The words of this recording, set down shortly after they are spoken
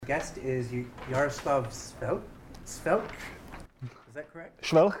guest is Yaroslav Svelk. Is that correct?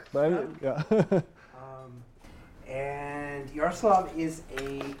 Schwelch, yeah. And Yaroslav is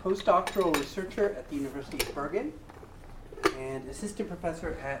a postdoctoral researcher at the University of Bergen and assistant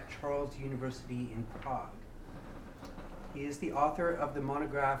professor at Charles University in Prague. He is the author of the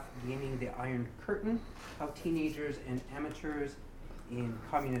monograph Gaining the Iron Curtain, How Teenagers and Amateurs in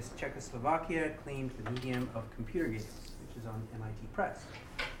Communist Czechoslovakia Claimed the Medium of Computer Games, which is on MIT Press.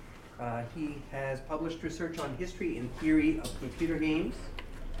 He has published research on history and theory of computer games,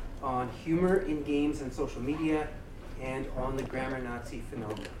 on humor in games and social media, and on the grammar Nazi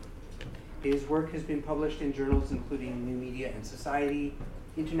phenomenon. His work has been published in journals including New Media and Society,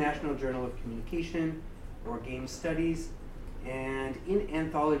 International Journal of Communication, or Game Studies, and in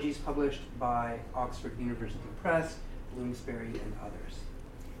anthologies published by Oxford University Press, Bloomsbury, and others.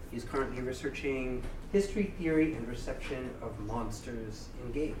 He is currently researching history, theory, and reception of monsters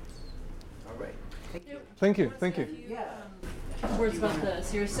in games. All right. Thank you. Thank you. Thank you. Yeah. Words about the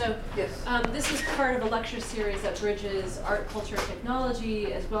series. So Yes. This is part of a lecture series that bridges art, culture, and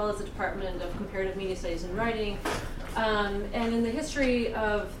technology, as well as the Department of Comparative Media Studies and Writing. And in the history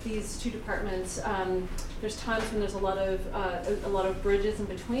of these two departments, there's times when there's a lot of bridges in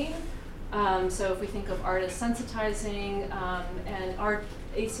between. So if we think of art as sensitizing, and art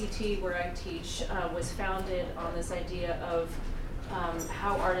ACT, where I teach, was founded on this idea of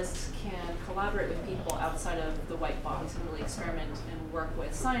how artists can collaborate with people outside of the white box and really experiment and work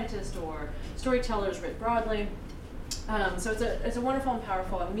with scientists or storytellers writ broadly. So it's a wonderful and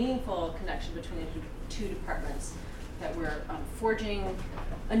powerful and meaningful connection between the two departments that we're forging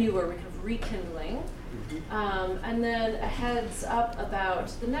anew, or we're kind of rekindling. And then a heads up about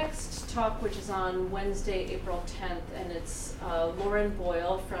the next talk, which is on Wednesday, April 10th, and it's Lauren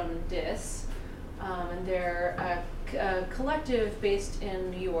Boyle from DIS. And they're a collective based in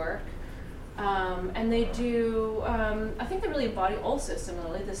New York. And they do, I think they really embody also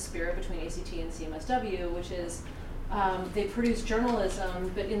similarly the spirit between ACT and CMSW, which is they produce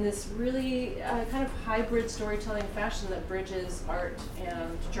journalism, but in this really kind of hybrid storytelling fashion that bridges art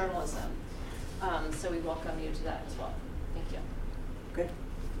and journalism. So we welcome you to that as well. Thank you. Okay.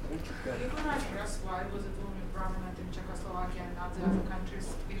 Thank you. Good. You can address why was it only prominent in Czechoslovakia and not the other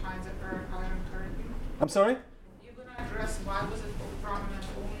countries behind the Iron Curtain? I'm sorry? You're going to address why was it prominent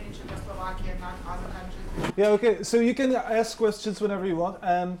only in Czechoslovakia and not other countries? Yeah, okay. So you can ask questions whenever you want.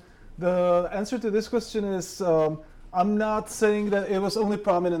 And the answer to this question is I'm not saying that it was only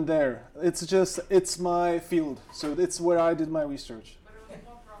prominent there. It's just, it's my field. So it's where I did my research. But it was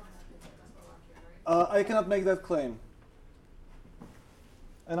more prominent in Czechoslovakia, right? I cannot make that claim.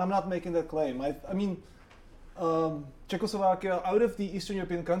 And I'm not making that claim. I mean, Czechoslovakia, out of the Eastern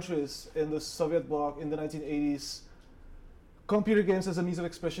European countries in the Soviet bloc in the 1980s, computer games as a means of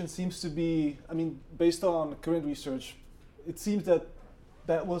expression seems to be, I mean, based on current research, it seems that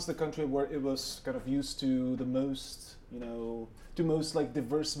that was the country where it was kind of used to the most, to most like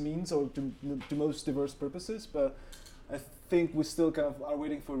diverse means or to most diverse purposes. But I think we still kind of are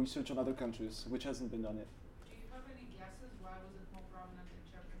waiting for research on other countries, which hasn't been done yet. Do you have any guesses why was it more prominent in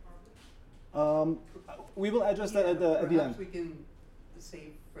Czech Republic? We will address that at the end. Perhaps we can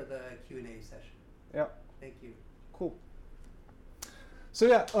save for the Q&A session. Yeah. Thank you. Cool. So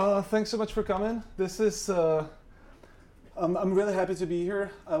yeah, thanks so much for coming. This is, I'm really happy to be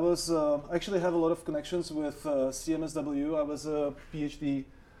here. I actually have a lot of connections with CMSW. I was a PhD,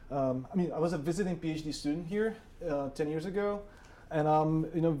 I was a visiting PhD student here 10 years ago. And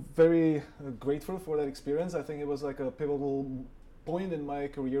I'm, very grateful for that experience. I think it was like a pivotal point in my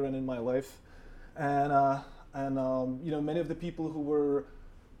career and in my life. And many of the people who were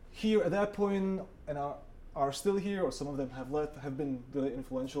here at that point and are still here, or some of them have left, have been really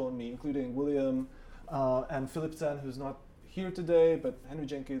influential on me, including William and Philip Tan, who's not here today, but Henry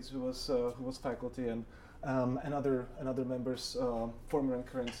Jenkins, who was faculty, and other members, former and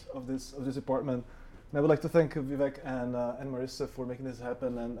current of this department. And I would like to thank Vivek and Marissa for making this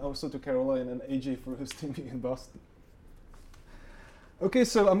happen, and also to Caroline and AJ for hosting me in Boston. Okay,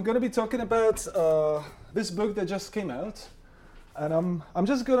 so I'm going to be talking about this book that just came out, and I'm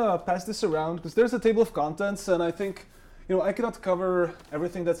just going to pass this around because there's a table of contents, and I think I cannot cover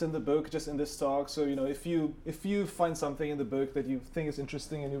everything that's in the book just in this talk. So if you find something in the book that you think is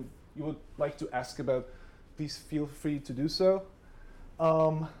interesting and you would like to ask about, please feel free to do so.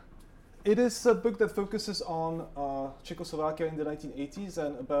 It is a book that focuses on Czechoslovakia in the 1980s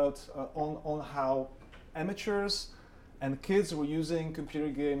and about on how amateurs and kids were using computer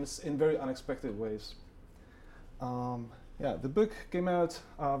games in very unexpected ways. The book came out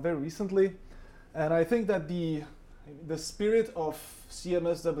very recently, and I think that the the spirit of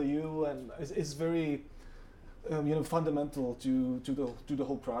CMSW and is very fundamental to the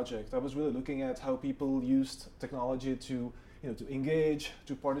whole project. I was really looking at how people used technology to to engage,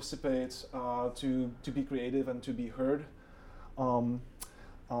 to participate, to be creative and to be heard.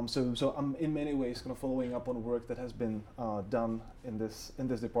 So I'm in many ways kind of following up on work that has been done in this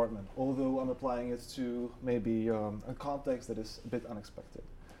department, although I'm applying it to maybe a context that is a bit unexpected.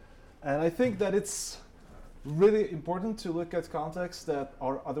 And I think that it's really important to look at contexts that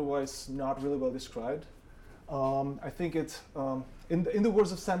are otherwise not really well described. I think in the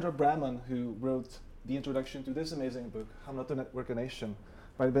words of Sandra Bramman, who wrote the introduction to this amazing book, Hamlet: A Network, a Nation,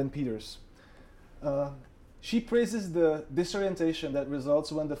 by Ben Peters. She praises the disorientation that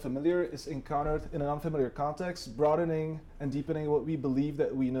results when the familiar is encountered in an unfamiliar context, broadening and deepening what we believe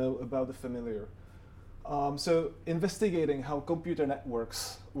that we know about the familiar. So investigating how computer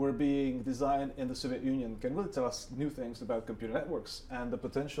networks were being designed in the Soviet Union can really tell us new things about computer networks and the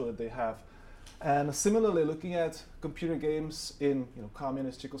potential that they have. And similarly, looking at computer games in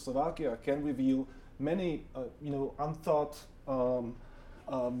communist Czechoslovakia can reveal many unthought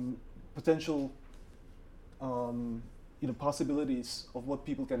potential possibilities of what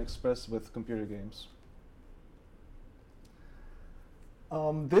people can express with computer games.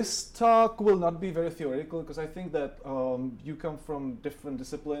 This talk will not be very theoretical because I think that you come from different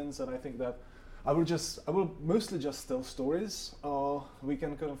disciplines, and I think that I will mostly just tell stories. We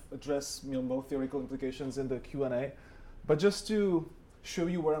can kind of address more theoretical implications in the Q&A, but just to show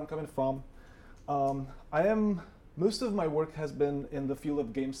you where I'm coming from, most of my work has been in the field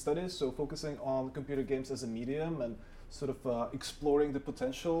of game studies, so focusing on computer games as a medium and sort of exploring the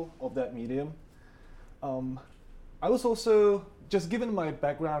potential of that medium. I was also, just given my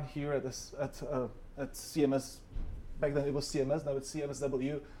background here at CMS, back then it was CMS, now it's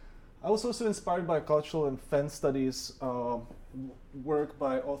CMSW, I was also inspired by cultural and fan studies work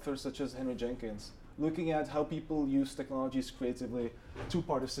by authors such as Henry Jenkins, looking at how people use technologies creatively to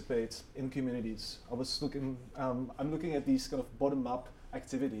participate in communities. I'm looking at these kind of bottom-up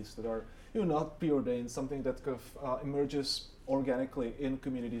activities that are not preordained, something that kind of emerges organically in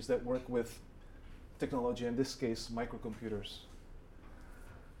communities that work with technology, in this case, microcomputers.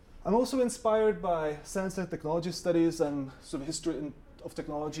 I'm also inspired by science and technology studies and sort of history of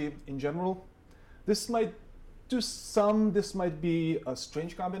technology in general. This might be a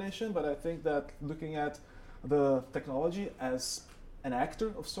strange combination, but I think that looking at the technology as an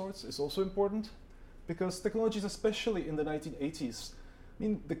actor of sorts is also important, because technologies, especially in the 1980s,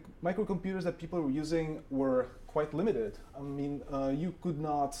 the microcomputers that people were using were quite limited. You could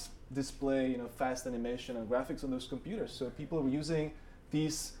not display fast animation and graphics on those computers, so people were using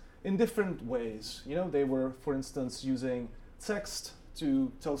these in different ways. They were, for instance, using text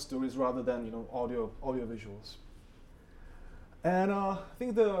to tell stories rather than audio visuals. And I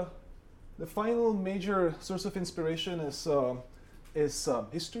think the final major source of inspiration is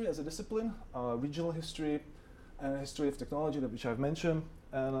history as a discipline, regional history and history of technology, which I've mentioned.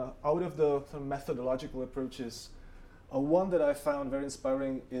 And out of the methodological approaches, one that I found very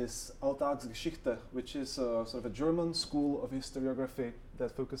inspiring is Alltagsgeschichte, which is sort of a German school of historiography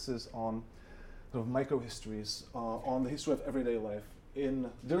that focuses on sort of microhistories, on the history of everyday life.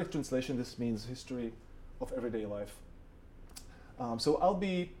 In direct translation, this means history of everyday life. So I'll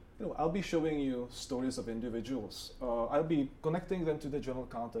be showing you stories of individuals. I'll be connecting them to the general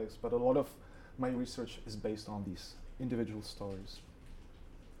context, but a lot of my research is based on these individual stories.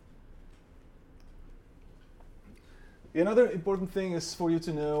 Another important thing is for you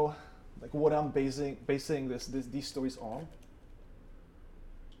to know, what I'm basing these stories on.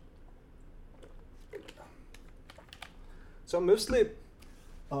 So I'm mostly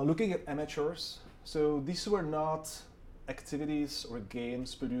looking at amateurs. So these were not activities or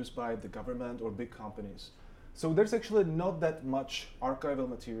games produced by the government or big companies. So there's actually not that much archival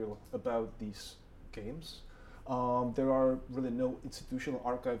material about these games. There are really no institutional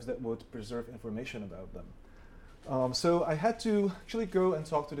archives that would preserve information about them. So I had to actually go and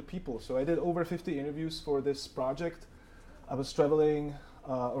talk to the people. So I did over 50 interviews for this project. I was traveling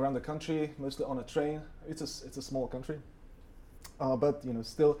around the country, mostly on a train. It's a small country, but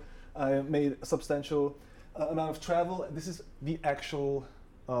still I made a substantial amount of travel. This is the actual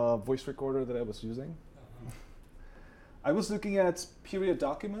voice recorder that I was using. I was looking at period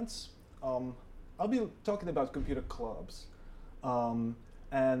documents. I'll be talking about computer clubs.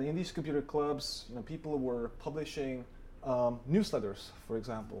 And in these computer clubs, people were publishing newsletters, for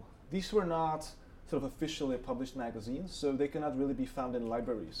example. These were not sort of officially published magazines, so they cannot really be found in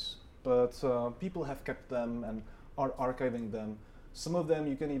libraries. But people have kept them and are archiving them Some of them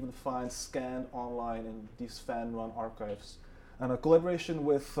you can even find scanned online in these fan-run archives. And a collaboration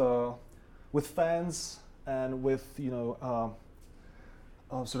with fans and with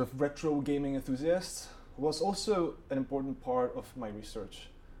sort of retro gaming enthusiasts was also an important part of my research.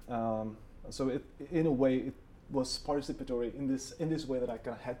 So in a way, it was participatory in this way that I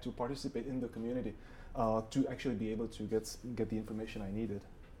kind of had to participate in the community to actually be able to get the information I needed.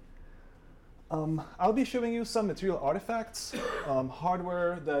 I'll be showing you some material artifacts,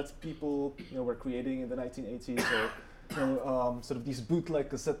 hardware that people were creating in the 1980s, or sort of these bootleg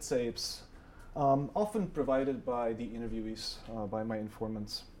cassette tapes, often provided by the interviewees, by my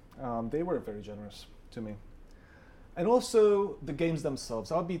informants. They were very generous to me. And also the games themselves.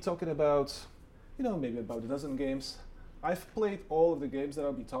 I'll be talking about, maybe about a dozen games. I've played all of the games that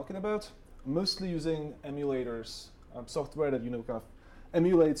I'll be talking about, mostly using emulators, software that kind of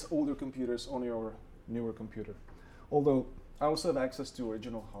emulates older computers on your newer computer. Although I also have access to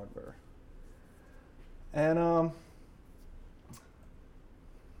original hardware. And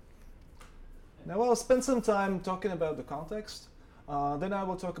now I'll spend some time talking about the context. Then I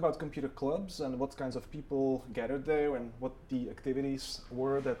will talk about computer clubs and what kinds of people gathered there and what the activities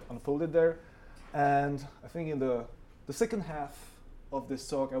were that unfolded there. And I think in the second half of this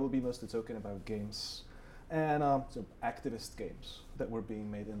talk, I will be mostly talking about games and so activist games that were being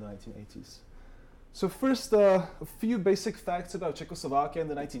made in the 1980s. So first, a few basic facts about Czechoslovakia in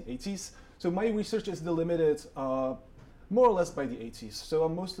the 1980s. So my research is delimited more or less by the 80s. So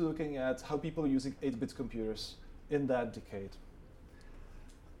I'm mostly looking at how people are using 8-bit computers in that decade.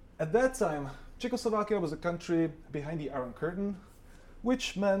 At that time, Czechoslovakia was a country behind the Iron Curtain,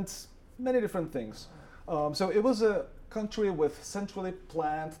 which meant many different things. So it was a country with centrally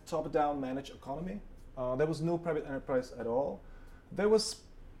planned, top-down managed economy. There was no private enterprise at all. There was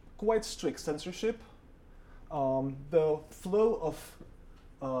quite strict censorship. The flow of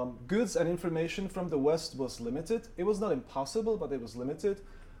goods and information from the West was limited. It was not impossible, but it was limited.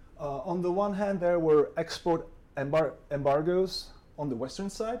 On the one hand, there were export embargoes on the Western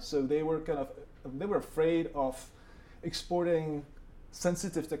side, so they were afraid of exporting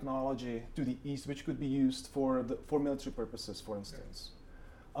sensitive technology to the East, which could be used for military purposes, for instance.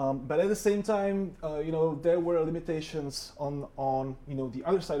 But at the same time, there were limitations on the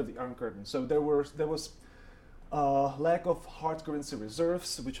other side of the Iron Curtain. So there was lack of hard currency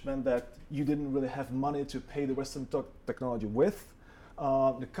reserves, which meant that you didn't really have money to pay the Western technology with.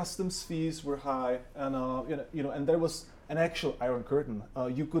 The customs fees were high, and and there was an actual Iron Curtain.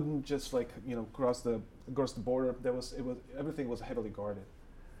 You couldn't just cross the border. Everything was heavily guarded.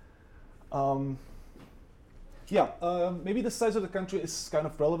 Maybe the size of the country is kind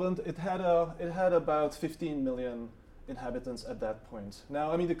of relevant. It had about 15 million inhabitants at that point.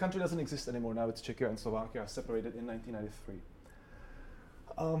 Now, I mean, the country doesn't exist anymore. Now it's Czechia and Slovakia, separated in 1993.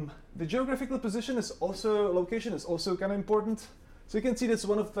 The geographical location is also kind of important. So you can see this is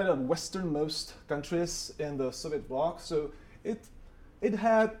one of the westernmost countries in the Soviet bloc. So it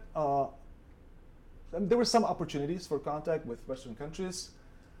had there were some opportunities for contact with Western countries,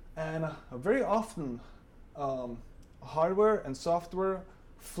 and very often hardware and software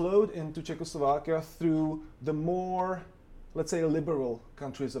flowed into Czechoslovakia through the more, let's say, liberal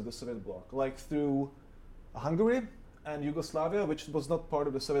countries of the Soviet bloc, like through Hungary and Yugoslavia, which was not part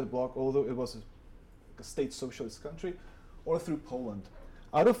of the Soviet bloc, although it was a state socialist country, or through Poland.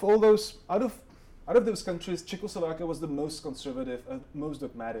 Out of those countries, Czechoslovakia was the most conservative and most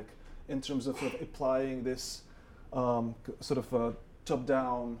dogmatic in terms of applying this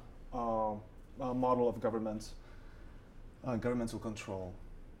top-down model of governmental control.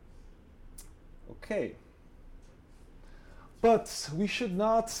 Okay. But we should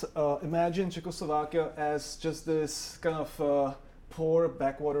not imagine Czechoslovakia as just this kind of poor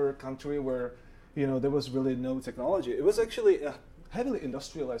backwater country where there was really no technology. It was actually a heavily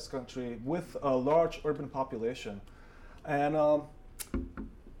industrialized country with a large urban population. And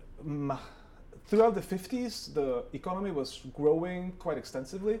throughout the 50s, the economy was growing quite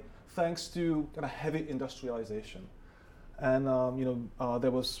extensively thanks to kind of heavy industrialization. And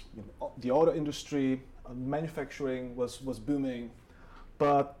there was the auto industry, manufacturing was booming,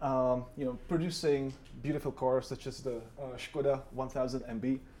 but producing beautiful cars such as the Škoda 1000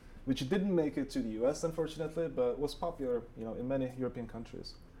 MB, which didn't make it to the US, unfortunately, but was popular in many European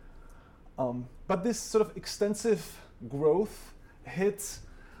countries. But this sort of extensive growth hit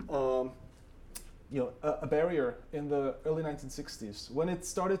a barrier in the early 1960s when it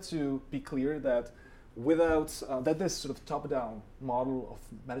started to be clear that that this sort of top-down model of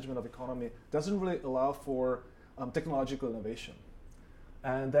management of economy doesn't really allow for technological innovation.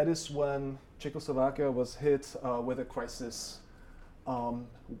 And that is when Czechoslovakia was hit with a crisis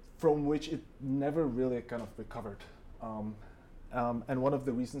from which it never really kind of recovered. And one of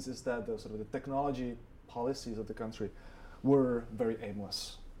the reasons is that the sort of the technology policies of the country were very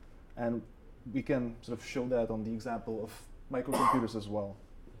aimless. And we can sort of show that on the example of microcomputers as well.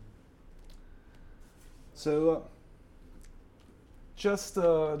 So just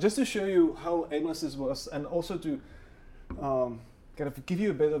to show you how aimless this was, and also to kind of give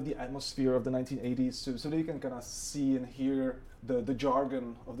you a bit of the atmosphere of the 1980s, so that you can kind of see and hear the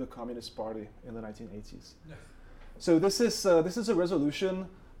jargon of the Communist Party in the 1980s. Yeah. So this is a resolution,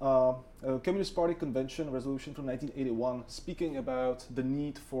 a Communist Party convention resolution from 1981, speaking about the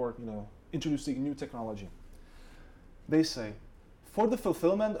need for introducing new technology. They say, for the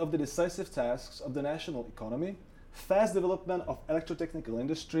fulfillment of the decisive tasks of the national economy, fast development of electrotechnical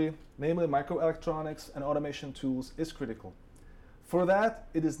industry, namely microelectronics and automation tools, is critical. For that,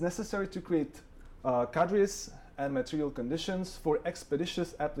 it is necessary to create cadres and material conditions for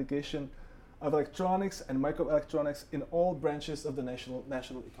expeditious application of electronics and microelectronics in all branches of the national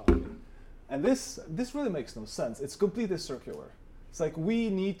economy. And this really makes no sense. It's completely circular. It's like we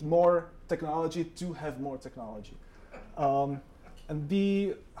need more technology to have more technology. And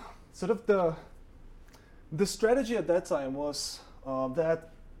the strategy at that time was that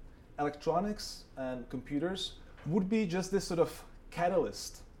electronics and computers would be just this sort of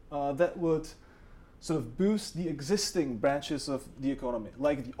catalyst that would sort of boost the existing branches of the economy,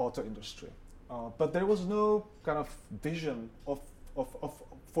 like the auto industry. But there was no kind of vision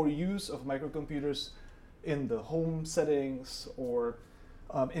for use of microcomputers in the home settings or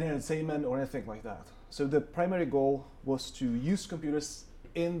in entertainment or anything like that. So the primary goal was to use computers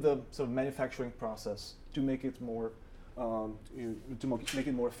in the sort of manufacturing process to make it more make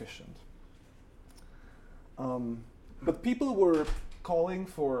it more efficient. But people were calling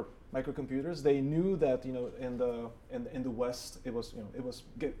for microcomputers. They knew that in the West it was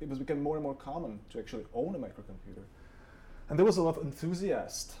becoming more and more common to actually own a microcomputer, and there was a lot of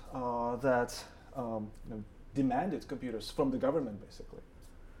enthusiasts that demanded computers from the government basically.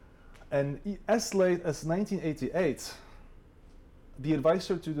 And as late as 1988, the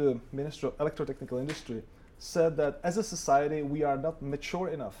advisor to the Minister of Electrotechnical Industry said that as a society we are not mature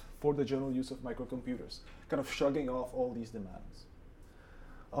enough for the general use of microcomputers, kind of shrugging off all these demands.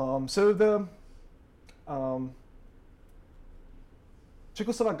 So the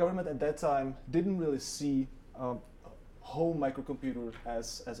Czechoslovak government at that time didn't really see home microcomputer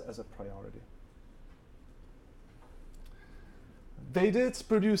as a priority. They did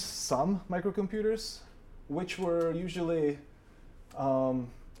produce some microcomputers, which were usually kind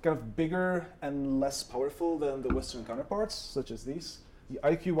of bigger and less powerful than the Western counterparts, such as these, the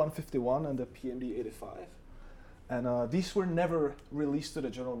IQ-151 and the PMD-85. And these were never released to the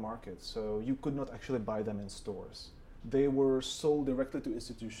general market, so you could not actually buy them in stores. They were sold directly to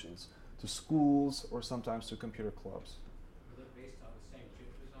institutions, to schools, or sometimes to computer clubs. Were they based on the same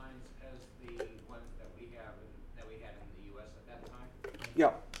chip designs as the ones that we had in the U.S. at that time?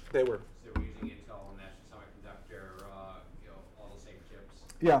 Yeah, they were. So they were using Intel and National Semiconductor, all the same chips?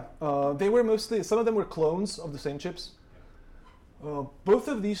 Yeah, they were mostly, some of them were clones of the same chips. Yeah. Both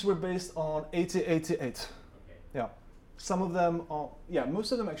of these were based on 8088. Yeah, some of them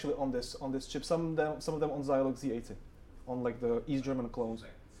most of them actually on this chip. Some of them on Zilog Z80, on like the East German clones.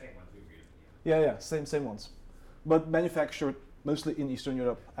 Same ones we were using. Yeah, same ones, but manufactured mostly in Eastern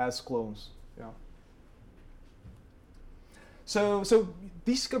Europe as clones. Yeah. So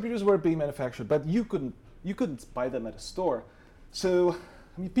these computers were being manufactured, but you couldn't buy them at a store. So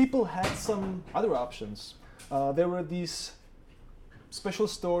people had some other options. There were these special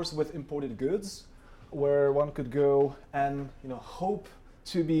stores with imported goods, where one could go and hope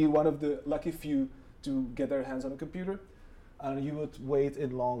to be one of the lucky few to get their hands on a computer, and you would wait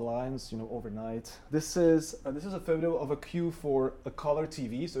in long lines, overnight. This is a photo of a queue for a color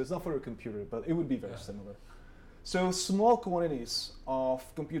TV, so it's not for a computer, but it would be very similar. So small quantities of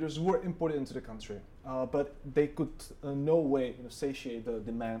computers were imported into the country, but they could in no way satiate the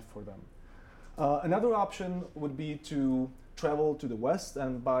demand for them. Another option would be to travel to the West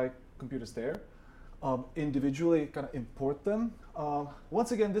and buy computers there. Individually kind of import them.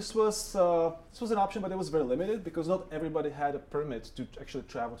 Once again, this was an option, but it was very limited because not everybody had a permit to actually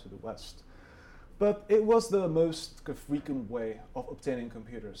travel to the West. But it was the most frequent way of obtaining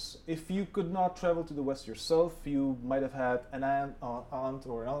computers. If you could not travel to the West yourself, you might have had an aunt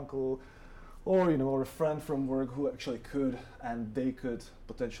or an uncle, or a friend from work who actually could, and they could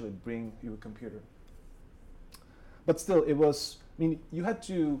potentially bring you a computer. But still, you had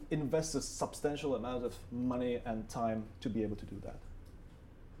to invest a substantial amount of money and time to be able to do that.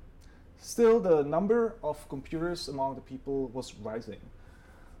 still the number of computers among the people was rising.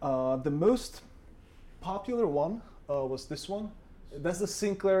 The most popular one was this one. That's the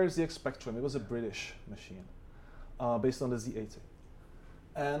Sinclair ZX Spectrum. It was a British machine based on the Z80.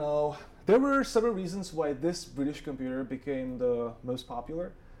 And there were several reasons why this British computer became the most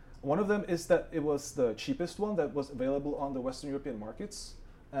popular. One of them is that it was the cheapest one that was available on the Western European markets.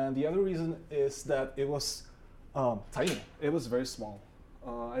 And the other reason is that it was tiny. It was very small.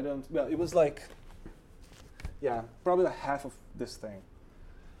 It was like, probably half of this thing.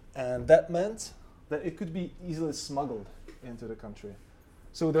 And that meant that it could be easily smuggled into the country.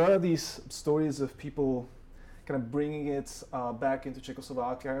 So there are these stories of people kind of bringing it back into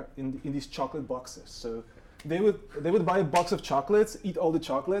Czechoslovakia in these chocolate boxes. So they would buy a box of chocolates, eat all the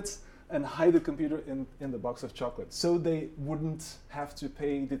chocolates, and hide the computer in the box of chocolates. So they wouldn't have to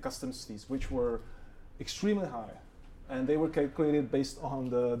pay the customs fees, which were extremely high. And they were calculated based on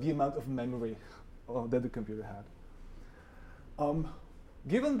the amount of memory that the computer had.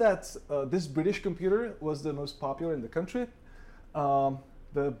 Given that this British computer was the most popular in the country,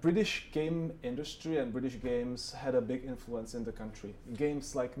 the British game industry and British games had a big influence in the country.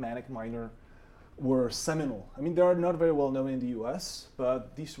 Games like Manic Miner were seminal. I mean, they are not very well known in the US,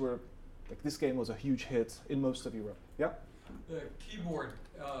 but this game was a huge hit in most of Europe. Yeah? The keyboard,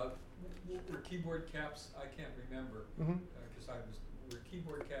 were keyboard caps, I can't remember, because were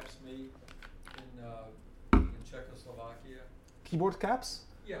keyboard caps made in Czechoslovakia? Keyboard caps?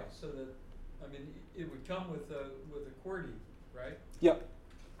 Yeah, so that, I mean, it would come with a QWERTY, right? Yeah.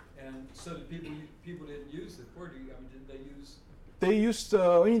 And so that people didn't use the QWERTY. I mean, did they use? They used.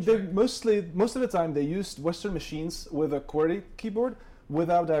 Most of the time they used Western machines with a QWERTY keyboard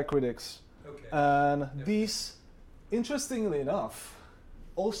without diacritics. Okay. And these, interestingly enough,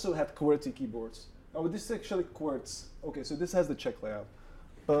 also had QWERTY keyboards. Oh, this is actually QWERTZ. Okay, so this has the Czech layout.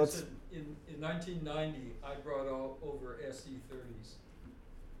 But in 1990, I brought over SE30s,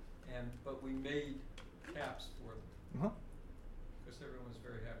 but we made caps for them. Because everyone was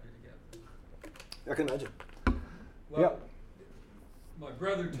very happy to get them. I can imagine. Well, my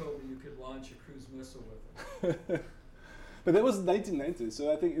brother told me you could launch a cruise missile with them. But that was 1990,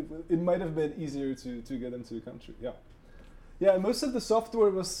 so I think it might have been easier to get into the country. Yeah. Yeah, most of the software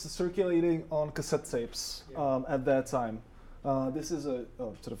was circulating on cassette tapes at that time. This is a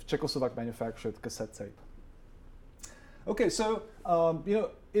sort of Czechoslovak manufactured cassette tape. Okay, so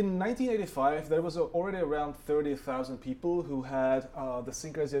in 1985 there was already around 30,000 people who had the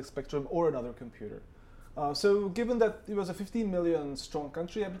Sinclair ZX Spectrum or another computer. So given that it was a 15 million strong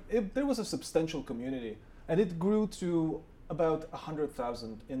country, there was a substantial community, and it grew to about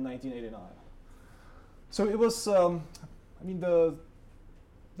 100,000 in 1989. So it was,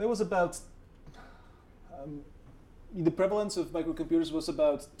 there was about, the prevalence of microcomputers was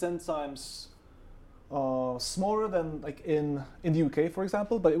about 10 times smaller than like in the UK, for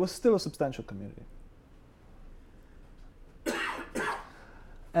example, but it was still a substantial community.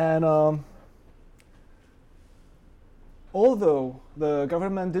 And although the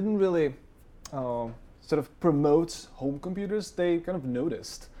government didn't really sort of promote home computers, they kind of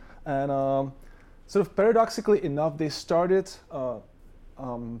noticed. And sort of paradoxically enough, they started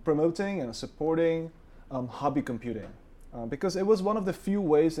promoting and supporting hobby computing. Because it was one of the few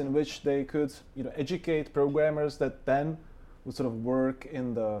ways in which they could, educate programmers that then would sort of work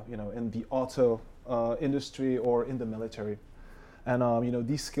in the, in the auto industry or in the military, and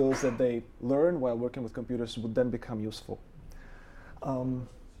these skills that they learn while working with computers would then become useful. I'll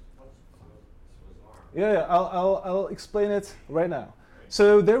explain it right now.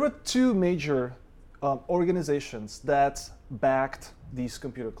 So there were two major organizations that backed these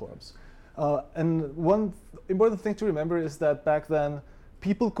computer clubs. And one important thing to remember is that back then,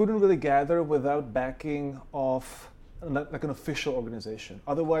 people couldn't really gather without backing of like an official organization.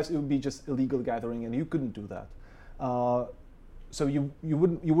 Otherwise, it would be just illegal gathering, and you couldn't do that. So you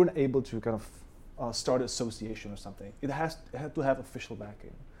weren't able to kind of start an association or something. It had to have official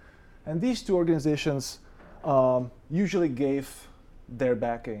backing. And these two organizations usually gave their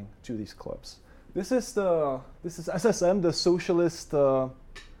backing to these clubs. This is SSM, the Socialist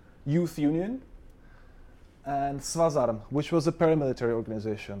Youth Union, and Svazarm, which was a paramilitary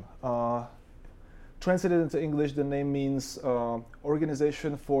organization. Translated into English, the name means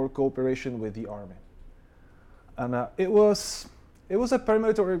Organization for Cooperation with the Army. And it was a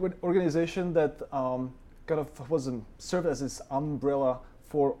paramilitary organization that kind of served as its umbrella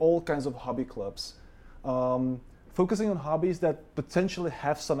for all kinds of hobby clubs, focusing on hobbies that potentially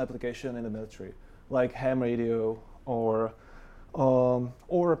have some application in the military, like ham radio or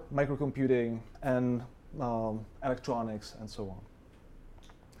microcomputing and electronics and so on.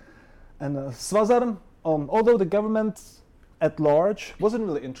 And Svazarm, although the government at large wasn't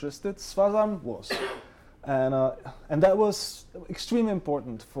really interested, Svazarm was. And that was extremely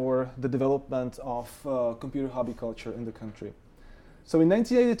important for the development of computer hobby culture in the country. So in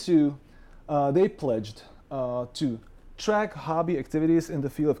 1982, they pledged to track hobby activities in the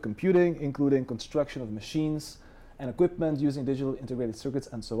field of computing, including construction of machines and equipment using digital integrated circuits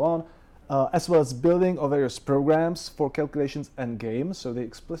and so on, as well as building of various programs for calculations and games. So they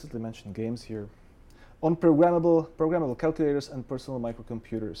explicitly mention games here, on programmable calculators and personal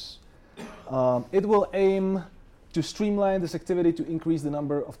microcomputers. It will aim to streamline this activity to increase the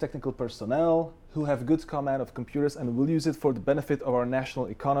number of technical personnel who have good command of computers and will use it for the benefit of our national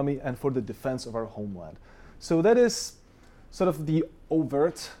economy and for the defense of our homeland. So that is sort of the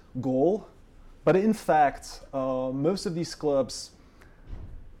overt goal, but in fact, most of these clubs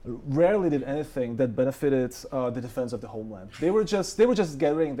rarely did anything that benefited the defense of the homeland. They were just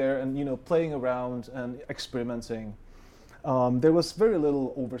gathering there and playing around and experimenting. There was very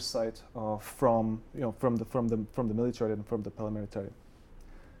little oversight from the military and from the paramilitary.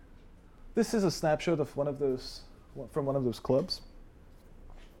 This is a snapshot of one of those clubs.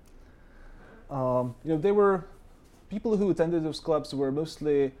 They were people who attended those clubs were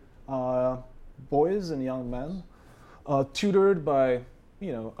mostly boys and young men, tutored by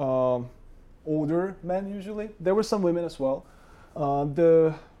older men usually. There were some women as well.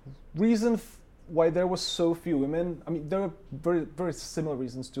 The reason why there was so few women, there were very, very similar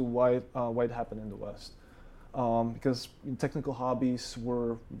reasons to why it happened in the West. Because technical hobbies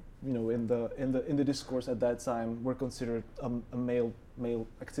were, in the discourse at that time, were considered a male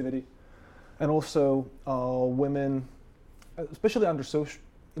activity, and also women, especially under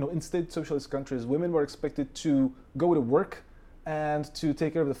in state socialist countries, women were expected to go to work and to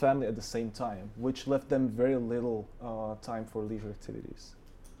take care of the family at the same time, which left them very little time for leisure activities.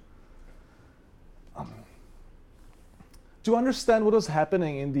 To understand what was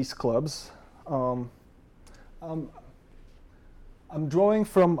happening in these clubs, I'm drawing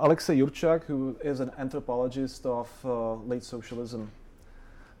from Alexei Yurchak, who is an anthropologist of late socialism.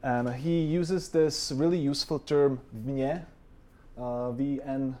 And he uses this really useful term vnye,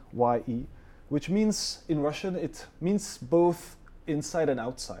 V-N-Y-E, which means, in Russian, it means both inside and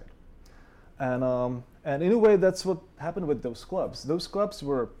outside. And in a way, that's what happened with those clubs. Those clubs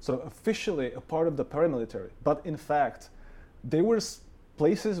were sort of officially a part of the paramilitary, but in fact, they were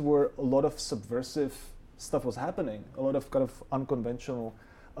places where a lot of subversive stuff was happening, a lot of kind of unconventional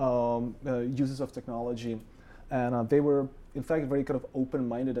uses of technology, and they were, in fact, very kind of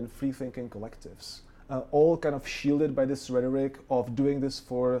open-minded and free-thinking collectives, all kind of shielded by this rhetoric of doing this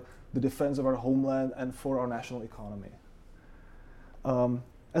for the defense of our homeland and for our national economy.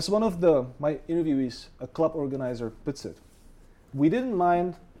 As one of my interviewees, a club organizer, puts it, we didn't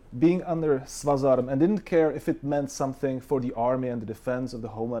mind being under Svazarm and didn't care if it meant something for the army and the defense of the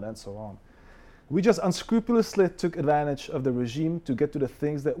homeland and so on. We just unscrupulously took advantage of the regime to get to the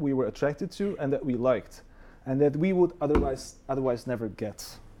things that we were attracted to and that we liked, and that we would otherwise never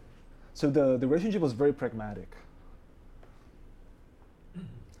get. So the relationship was very pragmatic.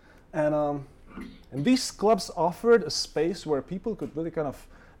 And these clubs offered a space where people could really kind of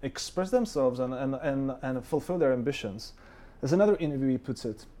express themselves and fulfill their ambitions. As another interviewee puts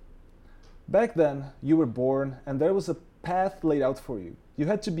it, back then you were born and there was a path laid out for you. You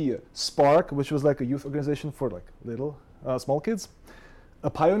had to be a Spark, which was like a youth organization for like small kids, a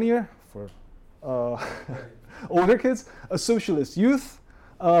Pioneer for older kids, a socialist youth,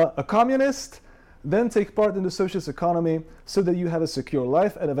 a communist, then take part in the socialist economy so that you have a secure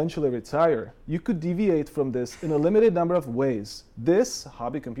life and eventually retire. You could deviate from this in a limited number of ways. This,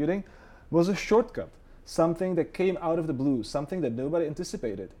 hobby computing, was a shortcut, something that came out of the blue, something that nobody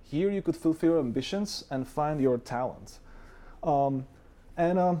anticipated. Here you could fulfill your ambitions and find your talent. The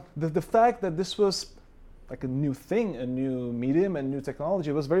fact that this was like a new thing, a new medium and new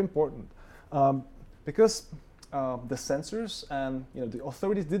technology was very important because the censors and the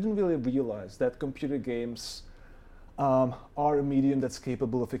authorities didn't really realize that computer games are a medium that's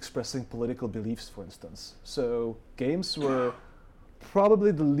capable of expressing political beliefs, for instance. So games were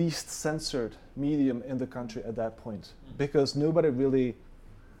probably the least censored medium in the country at that point because nobody really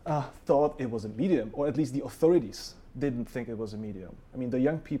thought it was a medium, or at least the authorities didn't think it was a medium. I mean, the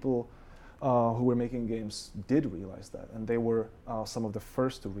young people who were making games did realize that, and they were some of the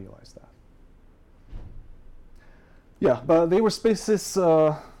first to realize that. Yeah, but they were spaces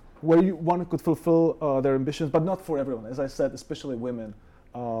where one could fulfill their ambitions, but not for everyone. As I said, especially women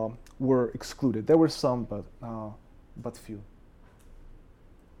were excluded. There were some, but few.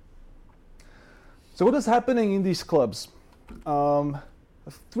 So what is happening in these clubs?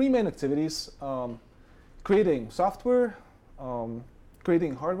 three main activities: creating software,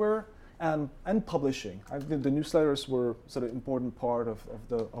 creating hardware, and publishing. I think the newsletters were sort of important part of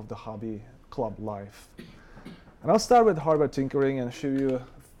the hobby club life. And I'll start with hardware tinkering and show you a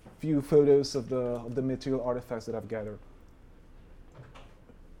few photos of the material artifacts that I've gathered.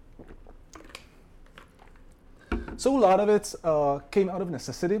 So a lot of it came out of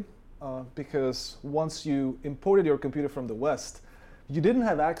necessity because once you imported your computer from the West, you didn't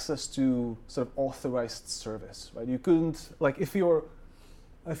have access to sort of authorized service, right? You couldn't, like, if your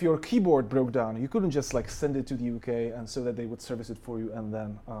keyboard broke down, you couldn't just like send it to the UK and so that they would service it for you and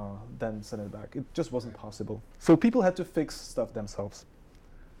then send it back. It just wasn't possible. So people had to fix stuff themselves.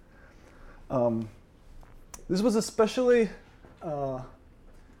 This was especially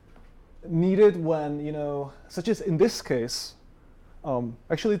needed when, you know, such as in this case,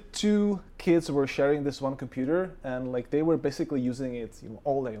 actually two kids were sharing this one computer and like they were basically using it, you know,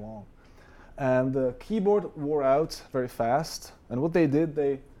 all day long. And the keyboard wore out very fast. And what they did,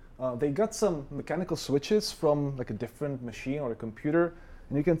 they got some mechanical switches from like a different machine or a computer,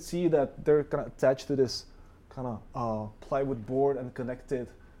 and you can see that they're kind of attached to this kind of plywood board and connected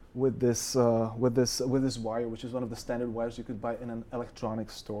with this wire, which is one of the standard wires you could buy in an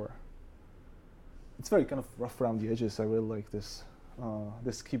electronics store. It's very kind of rough around the edges. I really like this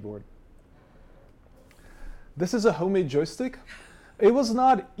this keyboard. This is a homemade joystick. It was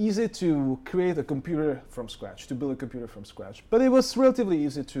not easy to create a computer from scratch, to build a computer from scratch, but it was relatively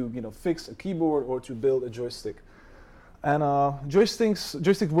easy to, you know, fix a keyboard or to build a joystick. And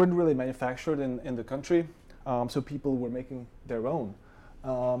joysticks weren't really manufactured in the country, so people were making their own.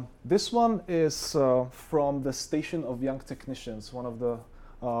 This one is from the Station of Young Technicians, one of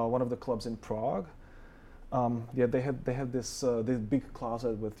the clubs in Prague. Yeah, they had this big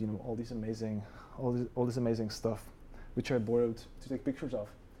closet with, you know, all this amazing stuff, which I borrowed to take pictures of.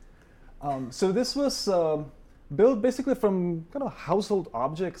 So this was built basically from kind of household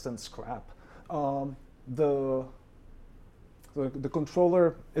objects and scrap. The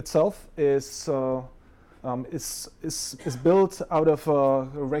controller itself is built out of a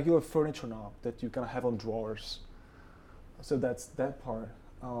regular furniture knob that you kind of have on drawers. So that's that part.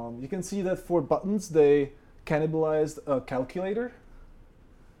 You can see that for buttons they cannibalized a calculator.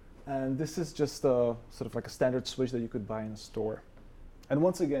 And this is just sort of like a standard switch that you could buy in a store. And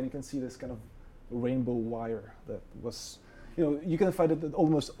once again, you can see this kind of rainbow wire that was, you know, you can find it at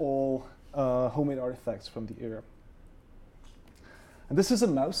almost all homemade artifacts from the era. And this is a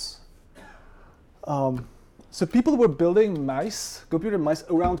mouse. So people were building mice, computer mice,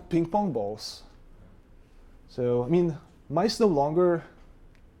 around ping pong balls. So, I mean, mice no longer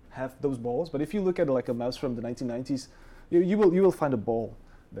have those balls, but if you look at like a mouse from the 1990s, you will find a ball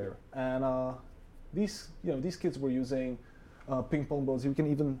there. And these kids were using ping pong balls. You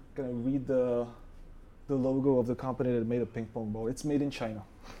can even kind of read the logo of the company that made a ping pong ball. It's made in China.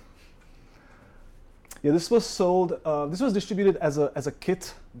 Yeah, this was sold. This was distributed as a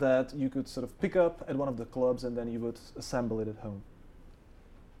kit that you could sort of pick up at one of the clubs, and then you would assemble it at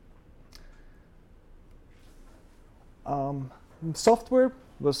home. Software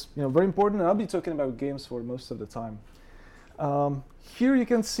was, you know, very important, and I'll be talking about games for most of the time. Here you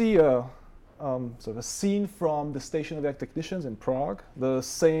can see sort of a scene from the Station of Young Technicians in Prague, the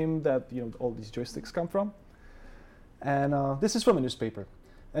same that, you know, all these joysticks come from. And this is from a newspaper,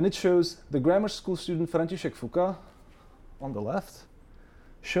 and it shows the grammar school student František Fuka on the left,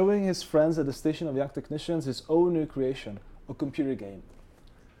 showing his friends at the Station of Young Technicians his own new creation, a computer game.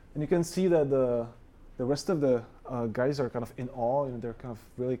 And you can see that the rest of the guys are kind of in awe, and they're kind of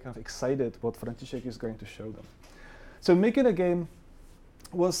really kind of excited what František is going to show them. So making a game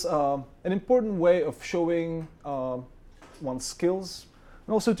was an important way of showing one's skills,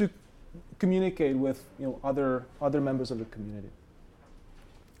 and also to communicate with, you know, other members of the community.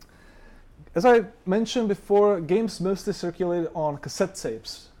 As I mentioned before, games mostly circulated on cassette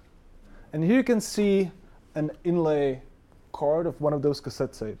tapes, and here you can see an inlay card of one of those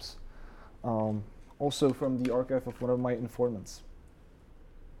cassette tapes, also from the archive of one of my informants.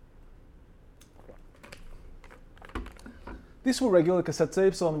 These were regular cassette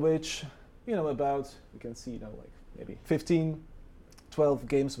tapes on which, you know, about, you can see, you know, like maybe 15, 12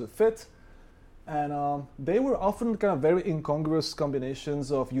 games would fit. And they were often kind of very incongruous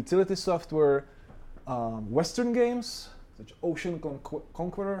combinations of utility software, Western games, such as Ocean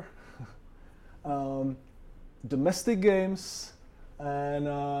Conqueror, domestic games, and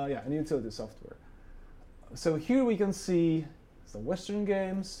and utility software. So here we can see some Western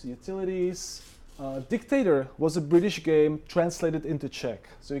games, utilities. Dictator was a British game translated into Czech.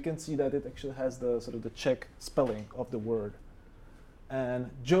 So you can see that it actually has the sort of the Czech spelling of the word.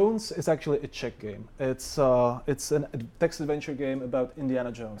 And Jones is actually a Czech game. It's a text adventure game about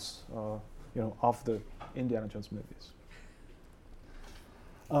Indiana Jones, of the Indiana Jones movies.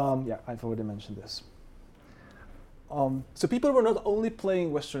 Yeah, I've already mentioned this. So people were not only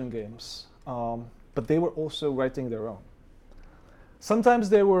playing Western games, but they were also writing their own. Sometimes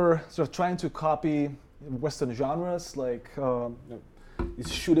they were sort of trying to copy Western genres, like these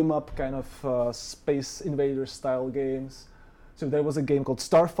shoot 'em up kind of Space Invader style games. So there was a game called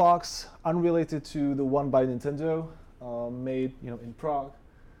Star Fox, unrelated to the one by Nintendo, made in Prague.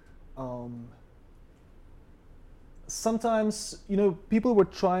 Sometimes people were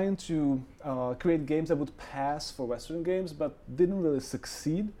trying to create games that would pass for Western games, but didn't really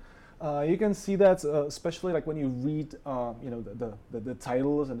succeed. You can see that especially like when you read the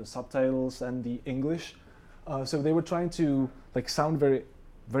titles and the subtitles and the English. So they were trying to like sound very,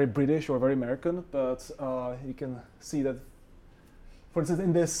 very British or very American, but you can see that, for instance,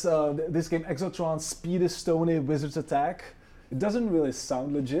 in this game, Exotron Speed is Stony Wizards Attack, it doesn't really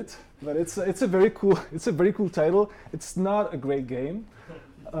sound legit, but it's a very cool title. It's not a great game.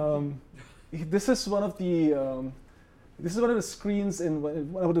 This is one of the screens in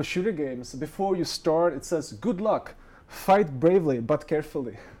one of the shooter games. Before you start, it says, "Good luck, fight bravely but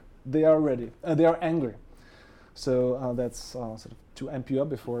carefully. They are ready. They are angry." So that's sort of to amp you up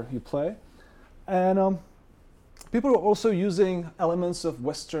before you play. And people were also using elements of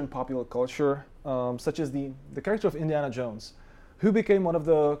Western popular culture, such as the character of Indiana Jones, who became one of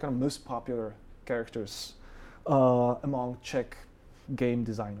the kind of most popular characters among Czech game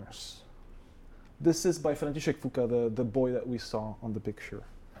designers. This is by František Fuka, the boy that we saw on the picture.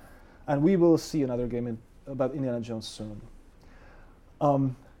 And we will see another game about Indiana Jones soon.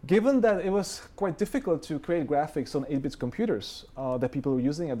 Given that it was quite difficult to create graphics on 8-bit computers that people were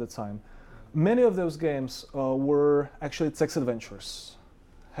using at the time, many of those games were actually text adventures.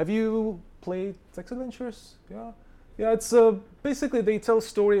 Have you played text adventures? Yeah. Yeah, it's basically they tell a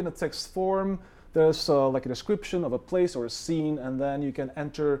story in a text form. There's like a description of a place or a scene, and then you can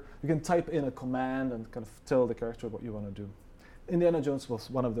type in a command and kind of tell the character what you want to do. Indiana Jones was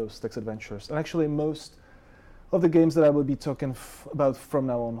one of those text adventures, and actually most of the games that I will be talking about from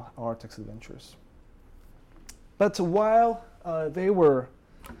now on are text adventures. But while they were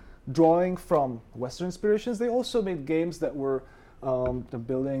drawing from Western inspirations, they also made games that were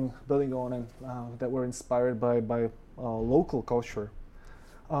building on and that were inspired by local culture.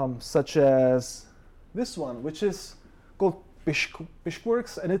 Such as this one, which is called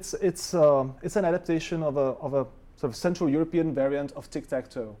Piskworks, and it's an adaptation of a sort of Central European variant of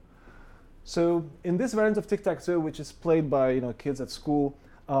tic-tac-toe. So in this variant of tic-tac-toe, which is played by kids at school,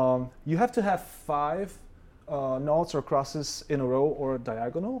 you have to have 5 noughts or crosses in a row or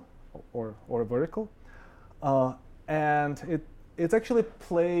diagonal or vertical, and it's actually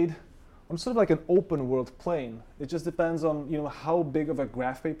played on sort of like an open world plane. It just depends on how big of a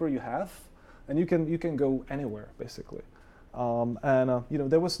graph paper you have, and you can go anywhere basically.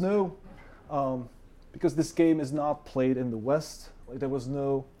 There was no because this game is not played in the West. Like, there was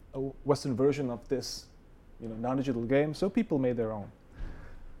no Western version of this non-digital game, so people made their own.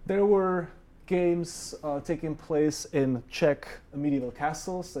 There were games taking place in Czech medieval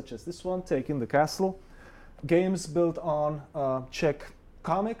castles, such as this one, Taking the Castle. Games built on Czech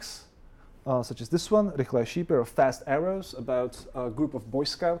comics, such as this one, Rychlé šípy, or Fast Arrows, about a group of Boy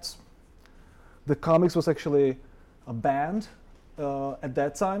Scouts. The comics was actually banned at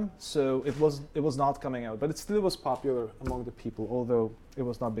that time, so it was not coming out, but it still was popular among the people, although it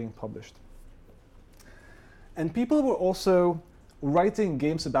was not being published. And people were also writing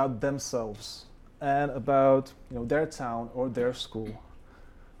games about themselves and about their town or their school.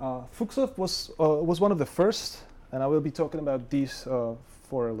 Fuxov was one of the first, and I will be talking about these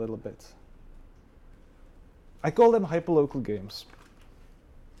for a little bit. I call them hyperlocal games,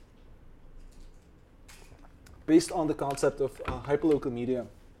 based on the concept of hyperlocal media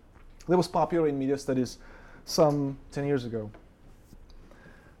that was popular in media studies some 10 years ago.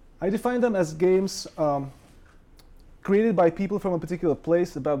 I define them as games created by people from a particular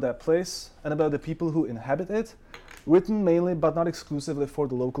place, about that place, and about the people who inhabit it, written mainly but not exclusively for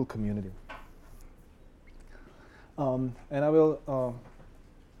the local community. And I will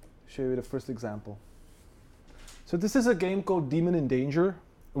show you the first example. So this is a game called Demon in Danger,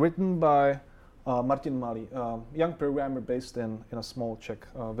 written by Martin Malý, a young programmer based in a small Czech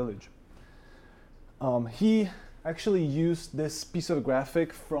village. He actually used this piece of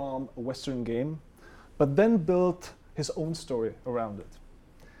graphic from a Western game, but then built his own story around it.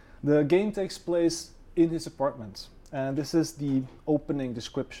 The game takes place in his apartment, and this is the opening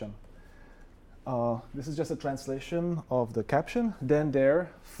description. This is just a translation of the caption. Dan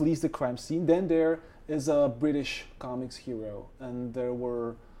Dare flees the crime scene. Dan Dare is a British comics hero, and there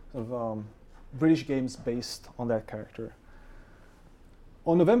were sort of, British games based on that character.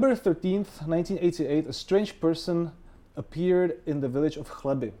 On November 13th, 1988, a strange person appeared in the village of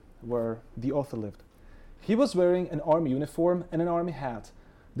Chleby, where the author lived. He was wearing an army uniform and an army hat.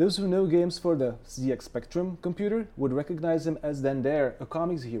 Those who know games for the ZX Spectrum computer would recognize him as Dan Dare, a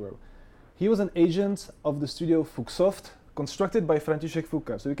comics hero. He was an agent of the studio Fuchsoft, constructed by František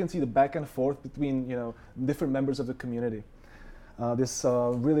Fuka. So you can see the back and forth between different members of the community. This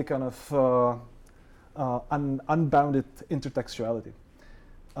really kind of unbounded intertextuality.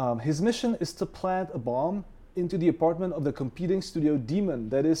 His mission is to plant a bomb into the apartment of the competing studio Demon,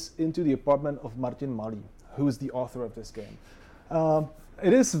 that is, into the apartment of Martin Mali, who is the author of this game.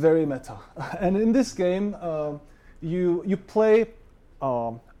 It is very meta. And in this game, you play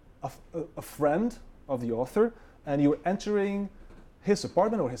a friend of the author, and you're entering his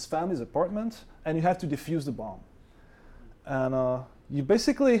apartment or his family's apartment, and you have to defuse the bomb. And you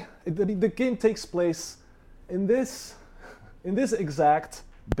basically, the game takes place in this exact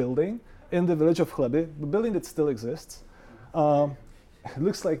building in the village of Chleby, the building that still exists. It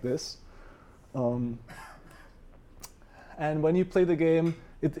looks like this. And when you play the game,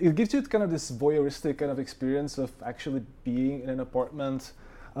 it gives you kind of this voyeuristic kind of experience of actually being in an apartment,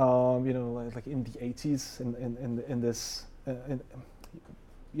 like in the 80s, in this,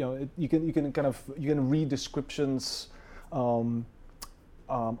 you can read descriptions of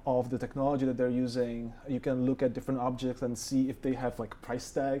the technology that they're using. You can look at different objects and see if they have like price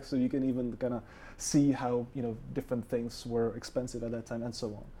tags, so you can even kind of see how different things were expensive at that time and so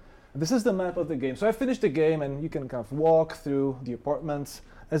on. And this is the map of the game. So I finished the game, and you can kind of walk through the apartment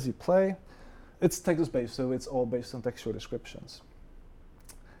as you play. It's text-based, so it's all based on textual descriptions.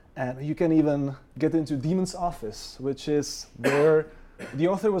 And you can even get into Demon's office, which is where the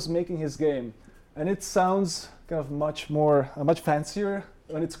author was making his game. And it sounds kind of much fancier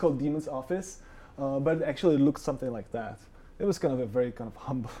when it's called Demon's office, but it actually looks something like that. It was kind of a very kind of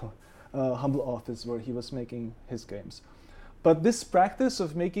humble office where he was making his games. But this practice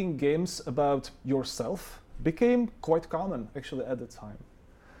of making games about yourself became quite common actually at the time.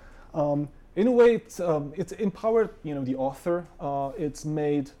 In a way, it's empowered, the author. It's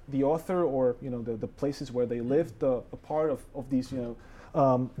made the author or the places where they lived a part of these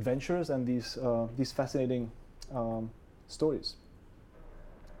adventures and these fascinating stories.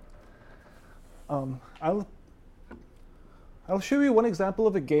 I'll show you one example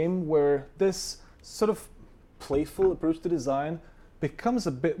of a game where this sort of playful approach to design becomes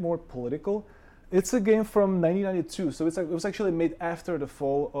a bit more political. It's a game from 1992, so it was actually made after the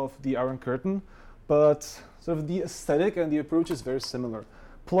fall of the Iron Curtain, but sort of the aesthetic and the approach is very similar.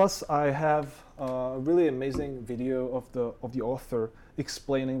 Plus, I have a really amazing video of the author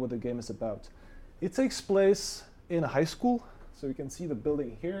explaining what the game is about. It takes place in a high school, so you can see the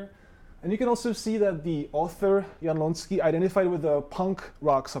building here, and you can also see that the author, Jan Lonsky, identified with the punk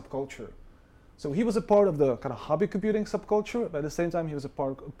rock subculture. So he was a part of the kind of hobby computing subculture, but at the same time he was a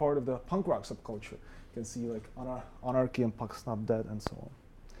part of the punk rock subculture. You can see like Anarchy and Punk's Not Dead and so on.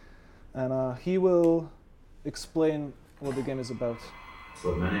 And he will explain what the game is about.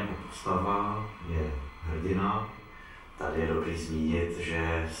 Slobman jako postava je hrdina. Tady je dobrý zmínit,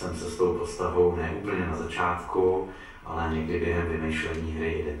 že jsem se s tou postavou ne úplně na začátku, ale někdy během vymýšlení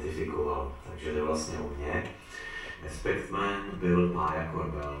hry identifikoval. Takže jde vlastně o mě. Respectman byl Pája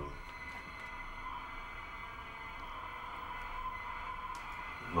Korbel.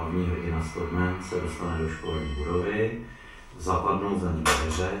 Hlavní hrdina Slobman se dostane do školní budovy, zapadnou za ním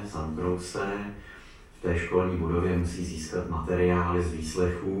dveře, zamknou se. V té školní budově musí získat materiály z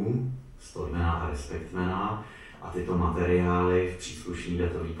výslechů Slobmana a Respectmana a tyto materiály v příslušné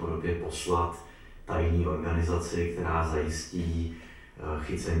datové podobě poslat tajné organizaci, která zajistí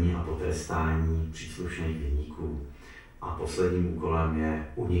chycení a potrestání příslušných viníků. A posledním úkolem je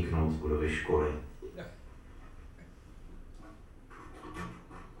uniknout z budovy školy.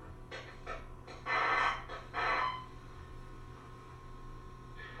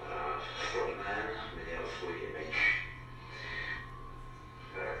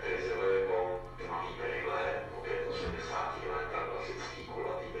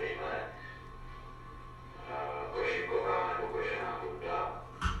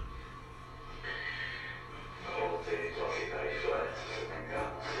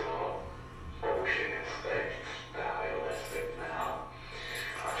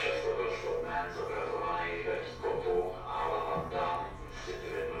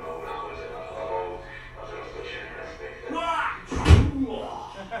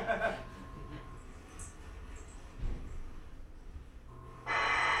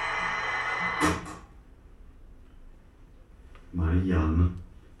 malý Jan,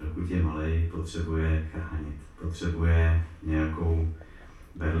 dokud je malej, potřebuje chránit. Potřebuje nějakou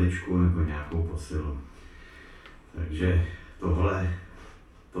berličku nebo nějakou posilu. Takže tohle,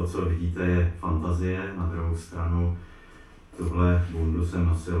 to, co vidíte, je fantazie. Na druhou stranu, tuhle bundu jsem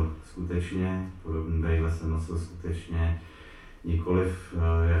nosil skutečně, podobný brejle jsem nosil skutečně, nikoliv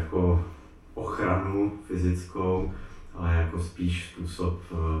jako ochranu fyzickou, ale jako spíš způsob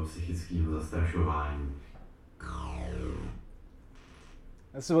psychického zastrašování.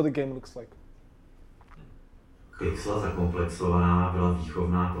 This is what the game looks like. Pixla zakomplexovaná byla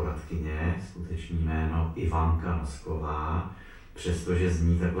výchovná poradkyně, skutečný jméno Ivanka Nosková. Přestože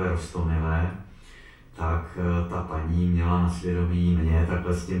zní takhle roztomilé, tak ta paní měla na svědomí mě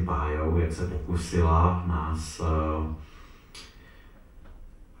takhle s tím pájou, jak se pokusila nás,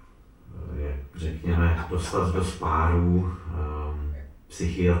 jak řekněme, dostat do spáru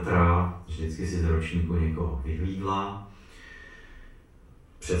psychiatra, vždycky si z ročníku někoho vyhlídla,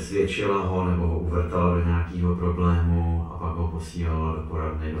 přesvědčila ho nebo ho uvrtala do nějakého problému a pak ho posílala do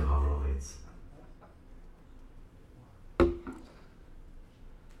poradny do Havlovic.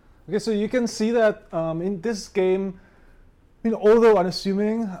 Okay, so you can see that in this game, although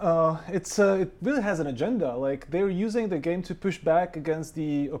unassuming, it really has an agenda. Like, they're using the game to push back against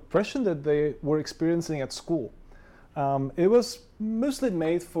the oppression that they were experiencing at school. It was mostly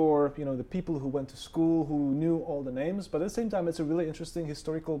made for the people who went to school, who knew all the names, but at the same time, it's a really interesting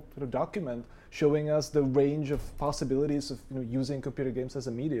historical document showing us the range of possibilities of using computer games as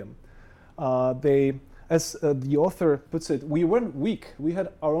a medium. As the author puts it, we weren't weak. We had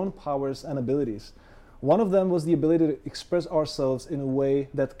our own powers and abilities. One of them was the ability to express ourselves in a way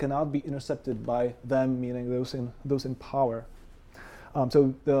that cannot be intercepted by them, meaning those in power.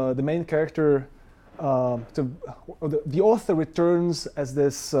 So the main character, the author returns as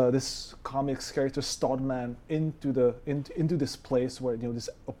this comics character Stodman into this place where this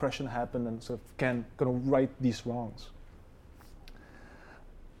oppression happened and sort of can right these wrongs.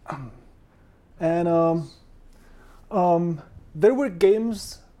 And there were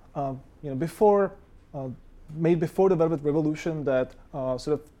games, before made before the Velvet Revolution that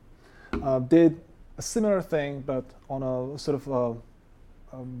did a similar thing, but on a sort of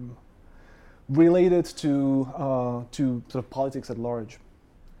related to sort of politics at large.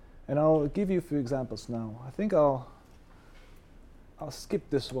 And I'll give you a few examples now. I think I'll skip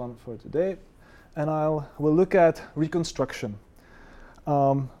this one for today, and we'll look at Reconstruction.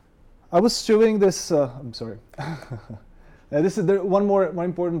 I was showing this. I'm sorry. This is one more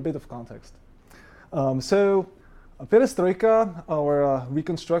important bit of context. So, Perestroika, or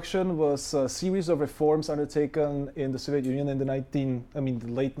Reconstruction, was a series of reforms undertaken in the Soviet Union in the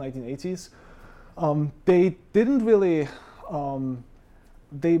late 1980s. They didn't really.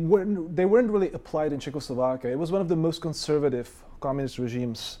 They weren't really applied in Czechoslovakia. It was one of the most conservative communist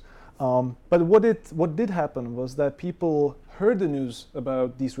regimes. But what did happen was that people heard the news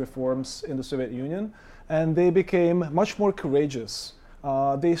about these reforms in the Soviet Union, and they became much more courageous.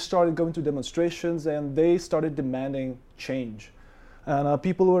 They started going to demonstrations, and they started demanding change. And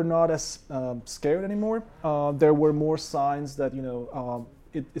people were not as scared anymore. There were more signs that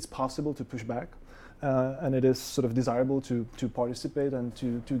it's possible to push back, and it is sort of desirable to participate and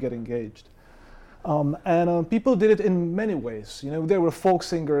to get engaged. And people did it in many ways. There were folk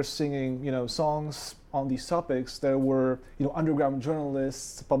singers singing, songs on these topics. There were, underground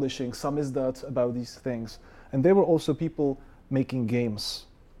journalists publishing samizdat about these things, and there were also people making games.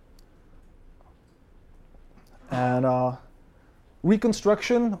 And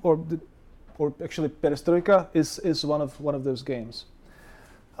Reconstruction, or actually Perestroika, is one of those games.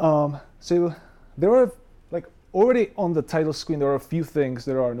 So there are, already on the title screen, there are a few things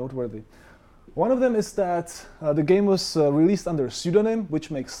that are noteworthy. One of them is that the game was released under a pseudonym,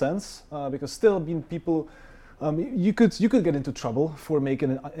 which makes sense because still, people, you could get into trouble for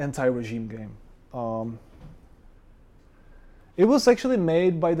making an anti-regime game. It was actually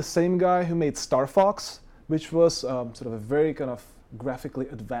made by the same guy who made Star Fox, which was sort of a very kind of graphically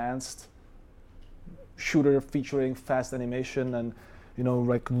advanced shooter featuring fast animation and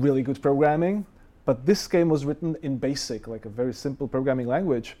really good programming. But this game was written in BASIC, like a very simple programming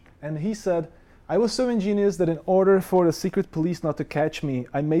language. And he said, I was so ingenious that in order for the secret police not to catch me,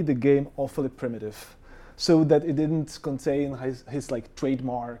 I made the game awfully primitive, so that it didn't contain his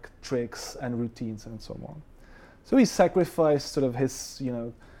trademark tricks and routines and so on. So he sacrificed sort of his,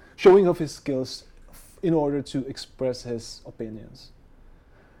 showing off his skills in order to express his opinions.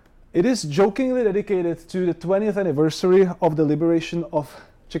 It is jokingly dedicated to the 20th anniversary of the liberation of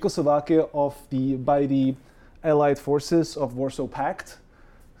Czechoslovakia by the Allied forces of Warsaw Pact,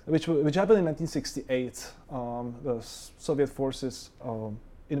 which happened in 1968. The Soviet forces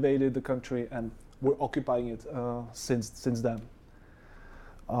invaded the country and were occupying it since then.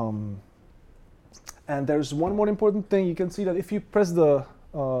 And there's one more important thing. You can see that if you press the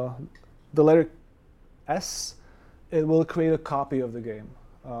letter S, it will create a copy of the game.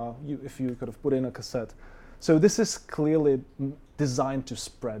 If you could have put in a cassette. So this is clearly designed to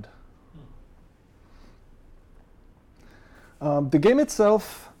spread. The game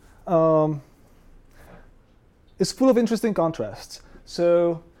itself is full of interesting contrasts.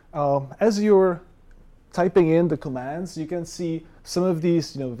 So as you're typing in the commands, you can see some of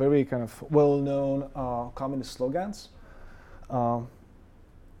these, very kind of well-known communist slogans. But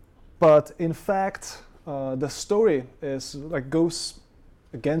in fact, the story goes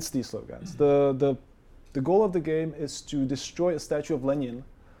against these slogans. The goal of the game is to destroy a statue of Lenin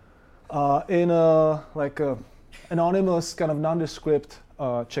in a anonymous, kind of nondescript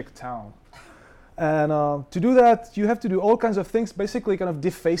Czech town. And to do that, you have to do all kinds of things, basically kind of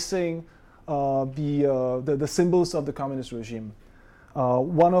defacing the symbols of the communist regime. At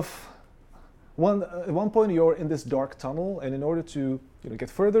one point you're in this dark tunnel, and in order to get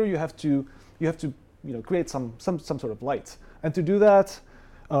further, you have to create some sort of light. And to do that,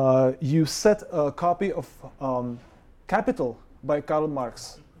 you set a copy of Capital by Karl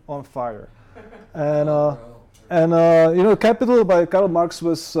Marx on fire. And Capital by Karl Marx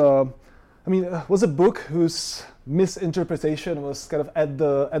was was a book whose misinterpretation was kind of at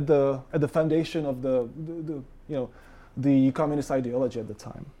the foundation of the communist ideology at the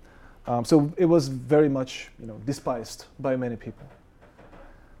time. So it was very much despised by many people.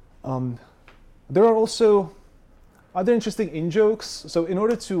 There are also other interesting in-jokes. So in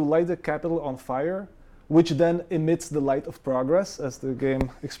order to light the Capitol on fire, which then emits the light of progress, as the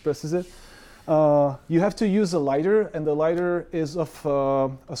game expresses it, you have to use a lighter, and the lighter is of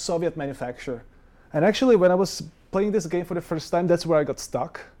a Soviet manufacturer. And actually, when I was playing this game for the first time, that's where I got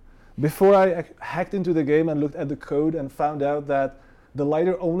stuck. Before I hacked into the game and looked at the code and found out that the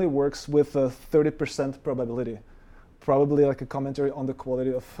lighter only works with a 30% probability. Probably like a commentary on the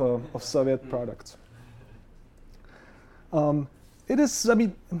quality of Soviet products. There's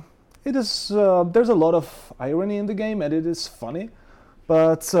a lot of irony in the game, and it is funny,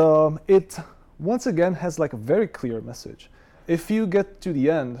 but it once again has like a very clear message. If you get to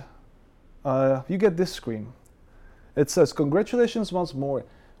the end, you get this screen. It says, "Congratulations once more.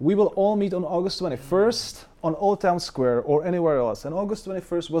 We will all meet on August 21st on Old Town Square or anywhere else." And August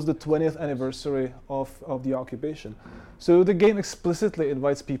 21st was the 20th anniversary of the occupation. So the game explicitly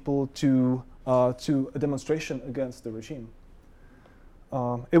invites people to a demonstration against the regime.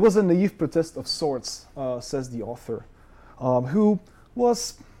 It was a naive protest of sorts, says the author, who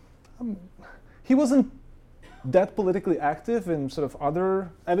was, he wasn't that politically active in sort of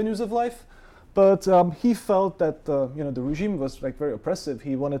other avenues of life, but he felt that the regime was like very oppressive.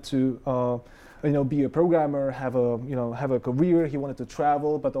 He wanted to be a programmer, have a career. He wanted to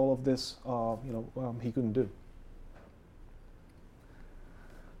travel, but all of this he couldn't do.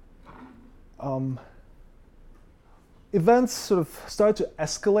 Events sort of started to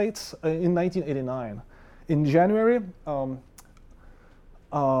escalate in 1989. In January, a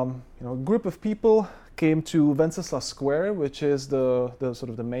group of people came to Wenceslas Square, which is the sort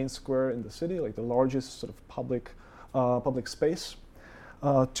of the main square in the city, like the largest sort of public space,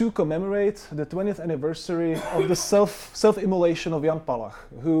 to commemorate the 20th anniversary of the self-immolation of Jan Palach,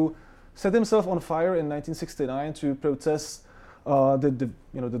 who set himself on fire in 1969 to protest the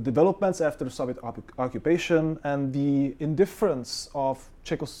developments after the Soviet occupation and the indifference of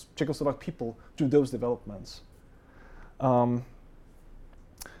Czechoslovak people to those developments.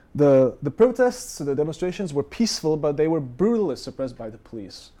 The protests, the demonstrations were peaceful, but they were brutally suppressed by the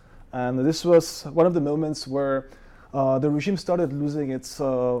police. And this was one of the moments where the regime started losing its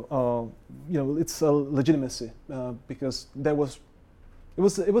legitimacy, because it was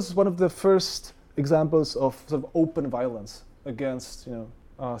one of the first examples of sort of open violence against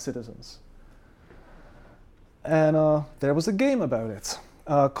citizens. And there was a game about it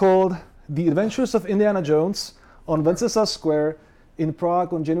called The Adventures of Indiana Jones on Wenceslas Square in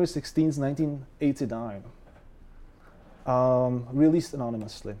Prague on January 16, 1989, released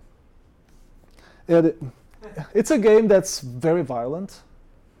anonymously. It's a game that's very violent.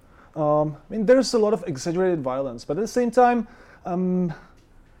 There's a lot of exaggerated violence, but at the same time,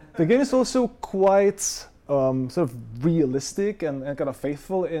 the game is also quite sort of realistic and kind of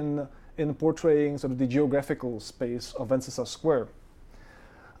faithful in portraying sort of the geographical space of Wenceslas Square.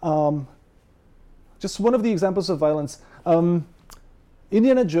 Just one of the examples of violence.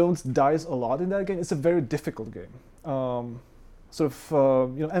 Indiana Jones dies a lot in that game. It's a very difficult game. sort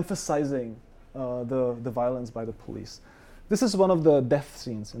of emphasizing the violence by the police. This is one of the death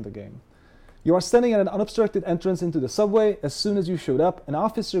scenes in the game. You are standing at an unobstructed entrance into the subway. As soon as you showed up, an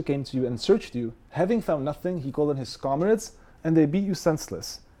officer came to you and searched you. Having found nothing, he called on his comrades, and they beat you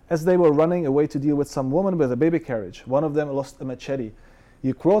senseless. As they were running away to deal with some woman with a baby carriage, one of them lost a machete.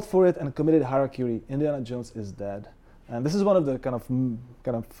 You crawled for it and committed harakiri. Indiana Jones is dead. And this is one of the kind of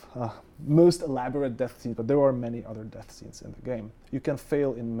most elaborate death scenes, but there are many other death scenes in the game. You can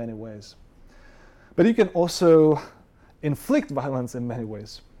fail in many ways. But you can also inflict violence in many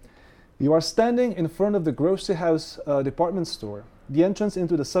ways. You are standing in front of the Grocery House department store. The entrance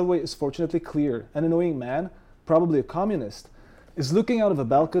into the subway is fortunately clear. An annoying man, probably a communist, is looking out of a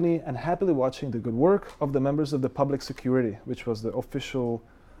balcony and happily watching the good work of the members of the public security, which was the official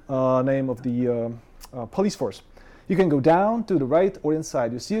name of the police force. You can go down to the right or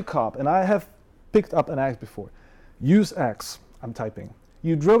inside. You see a cop, and I have picked up an axe before. Use axe, I'm typing.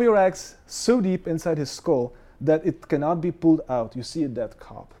 You drove your axe so deep inside his skull that it cannot be pulled out. You see a dead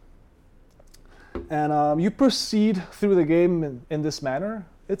cop. And you proceed through the game in this manner.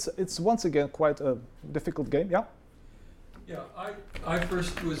 It's once again quite a difficult game, yeah? Yeah, I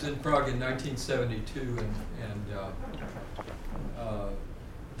first was in Prague in 1972 and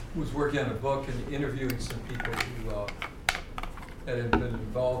was working on a book and interviewing some people who had been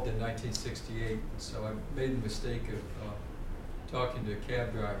involved in 1968. So I made the mistake of talking to a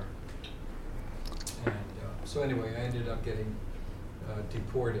cab driver. And so anyway, I ended up getting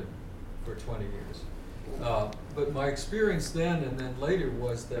deported for 20 years. But my experience then and then later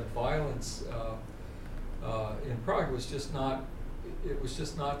was that violence in Prague was just not, it was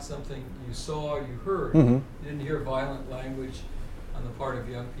just not something you saw, you heard. Mm-hmm. You didn't hear violent language on the part of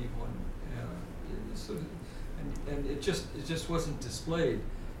young people, and it just wasn't displayed.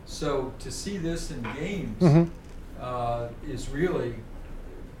 So to see this in games Mm-hmm. Is really,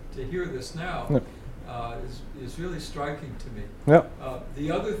 to hear this now, Yep. Is really striking to me. Yeah.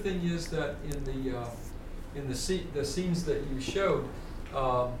 The other thing is that in the scenes that you showed,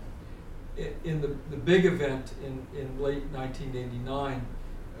 in the big event in late 1989,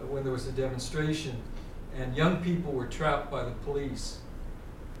 when there was a demonstration, and young people were trapped by the police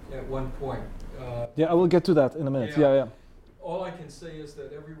at one point. Yeah, I will get to that in a minute. Yeah. All I can say is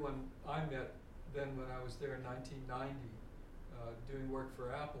that everyone I met then when I was there in 1990, doing work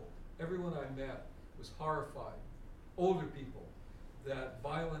for Apple, everyone I met was horrified, older people, that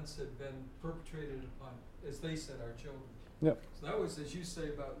violence had been perpetrated upon, as they said, our children. Yep. So that was, as you say,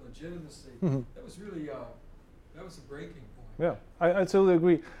 about legitimacy. Mm-hmm. That was really, that was a breaking point. Yeah, I totally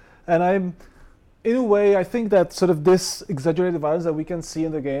agree. And in a way, I think that sort of this exaggerated violence that we can see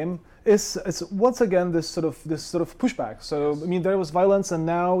in the game is once again this sort of pushback. So Yes. I mean, there was violence, and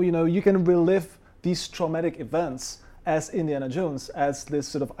now you can relive these traumatic events as Indiana Jones, as this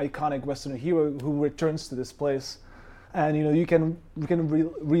sort of iconic Western hero who returns to this place, and you can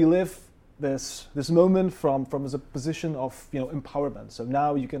relive this moment from a position of empowerment. So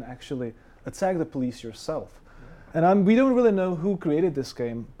now you can actually attack the police yourself. And we don't really know who created this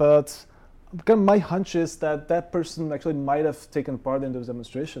game, but my hunch is that that person actually might have taken part in those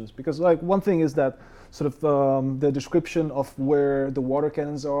demonstrations, because one thing is that sort of the description of where the water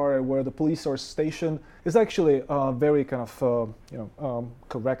cannons are and where the police are stationed is actually very kind of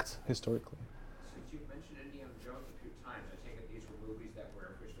correct historically. Since you've mentioned Indiana Jones a few times, I take it these were movies that were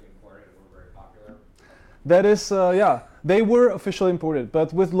officially imported and were very popular? That is, they were officially imported,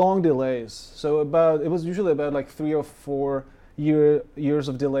 but with long delays. So it was usually about like 3 or 4 years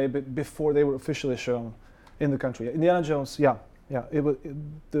of delay before they were officially shown in the country. Indiana Jones, the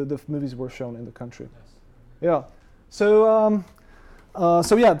movies were shown in the country. Yes. Yeah. So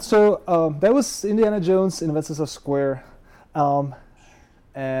that was Indiana Jones in Wenceslas Square, and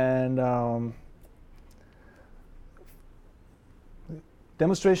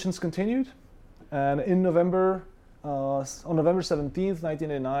demonstrations continued, and in November, on November 17th,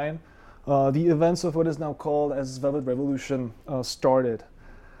 1989, the events of what is now called as Velvet Revolution started.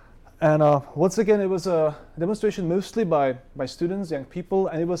 And once again, it was a demonstration mostly by students, young people,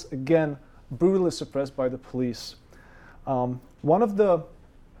 and it was again brutally suppressed by the police. One of the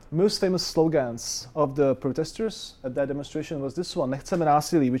most famous slogans of the protesters at that demonstration was this one, "Nechceme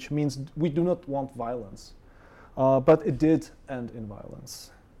násilí," which means we do not want violence. But it did end in violence.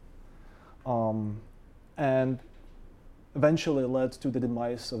 And eventually led to the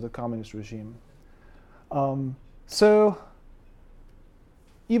demise of the communist regime. So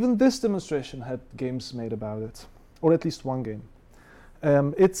even this demonstration had games made about it, or at least one game.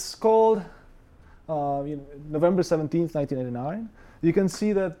 It's called November 17th, 1989. you can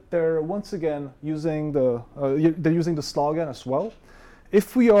see that they're once again using they're using the slogan as well.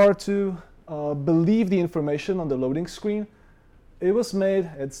 If we are to believe the information on the loading screen, it was made.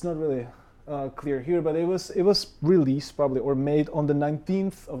 It's not really clear here, but it was released probably or made on the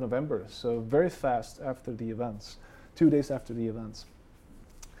 19th of November, so very fast after the events, 2 days after the events.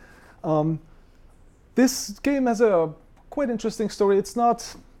 This game has a quite interesting story. It's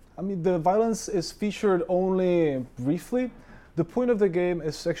not, I mean, the violence is featured only briefly. The point of the game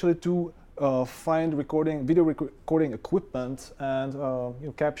is actually to find video recording equipment and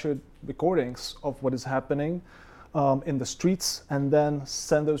capture recordings of what is happening in the streets, and then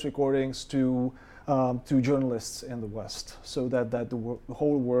send those recordings to journalists in the West, so that the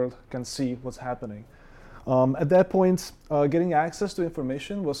whole world can see what's happening. At that point, getting access to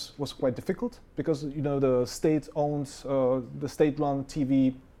information was quite difficult, because the state-owned, the state-run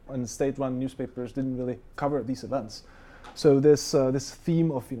TV and state-run newspapers didn't really cover these events. So this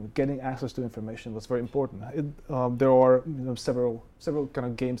theme of getting access to information was very important. There are several kind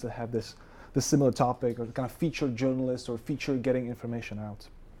of games that have this similar topic, or kind of feature journalists or feature getting information out.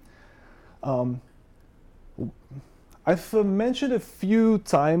 I've mentioned a few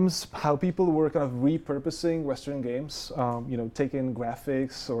times how people were kind of repurposing Western games, taking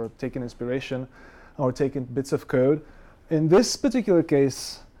graphics or taking inspiration or taking bits of code. In this particular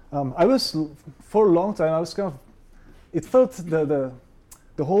case, for a long time, I was kind of, it felt the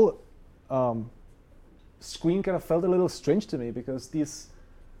whole screen kind of felt a little strange to me, because the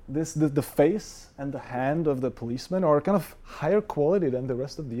face and the hand of the policeman are kind of higher quality than the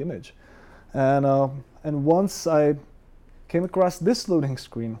rest of the image. And once I came across this loading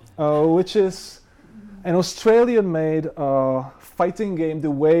screen, which is an Australian-made fighting game,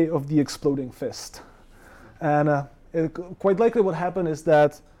 The Way of the Exploding Fist. And quite likely what happened is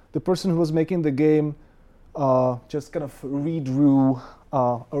that the person who was making the game just kind of redrew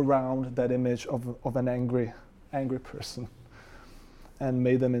around that image of an angry person, and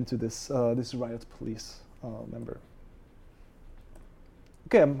made them into this riot police member.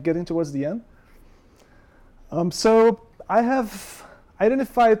 Okay, I'm getting towards the end. So I have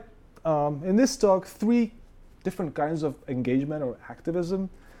identified in this talk 3 different kinds of engagement or activism.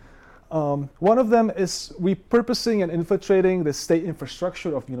 One of them is repurposing and infiltrating the state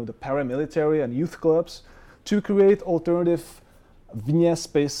infrastructure of the paramilitary and youth clubs to create alternative vnia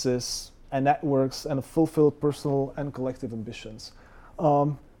spaces and networks and fulfill personal and collective ambitions.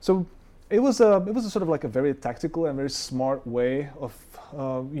 So it was a sort of like a very tactical and very smart way of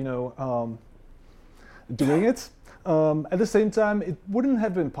doing it. At the same time, it wouldn't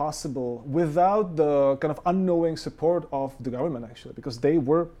have been possible without the kind of unknowing support of the government, actually, because they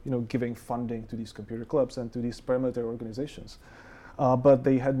were giving funding to these computer clubs and to these paramilitary organizations. But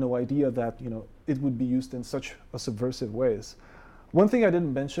they had no idea that it would be used in such a subversive ways. One thing I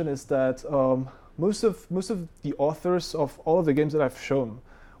didn't mention is that most of the authors of all of the games that I've shown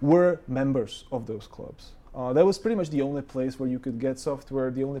were members of those clubs. That was pretty much the only place where you could get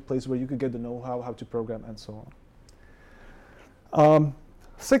software, the only place where you could get the know-how, how to program, and so on.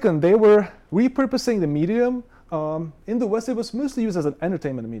 Second, they were repurposing the medium. In the West, it was mostly used as an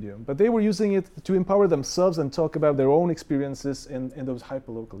entertainment medium, but they were using it to empower themselves and talk about their own experiences in those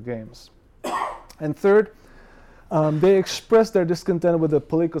hyperlocal games. And third, they expressed their discontent with the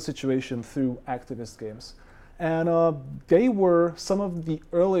political situation through activist games. And they were some of the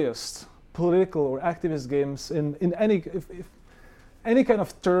earliest political or activist games in any, if any kind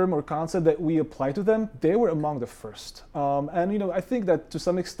of term or concept that we apply to them, they were among the first. And I think that to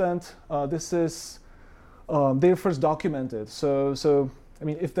some extent, this is, they're first documented. So I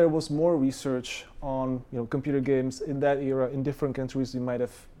mean, if there was more research on computer games in that era in different countries, we might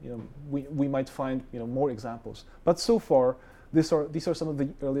have we might find more examples. But so far, these are some of the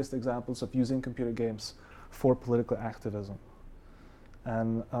earliest examples of using computer games for political activism.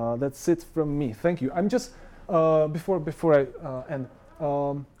 And that's it from me. Thank you. I'm just before I end.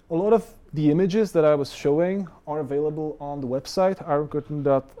 A lot of the images that I was showing are available on the website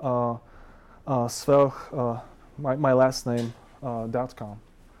aronkurten.svelg, my last name, .com.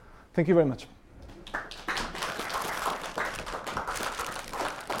 Thank you very much.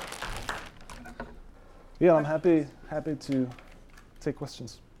 Yeah, I'm happy to take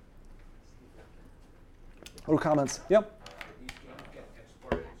questions or comments. Yep. Do these games get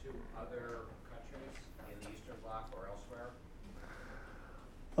exported to other countries in the Eastern Bloc or elsewhere?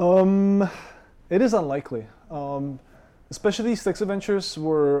 It is unlikely. Especially Sex Adventures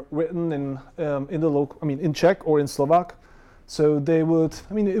were written in the local, in Czech or in Slovak. So they would,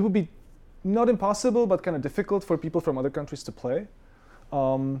 it would be not impossible, but kind of difficult for people from other countries to play.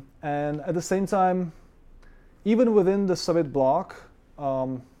 And at the same time, even within the Soviet bloc,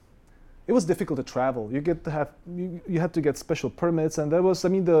 it was difficult to travel. You had to get special permits, and there was, I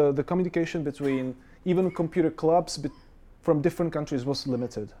mean, the communication between even computer clubs from different countries was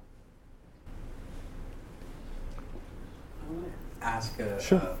limited. I want to ask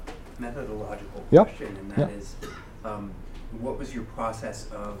a methodological Yeah. question, and that is, what was your process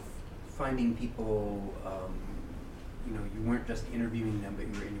of finding people? You weren't just interviewing them, but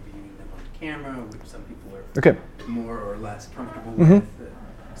you were interviewing them on camera, which some people are more or less comfortable with.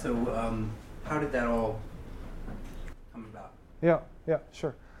 So how did that all come about? Yeah,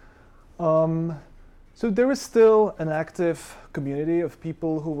 sure. So there is still an active community of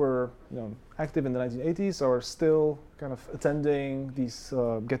people who were, active in the 1980s or still kind of attending these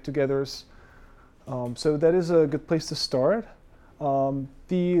get-togethers. So that is a good place to start.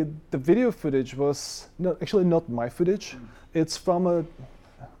 The video footage was actually not my footage. It's from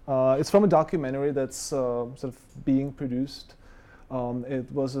a documentary that's sort of being produced.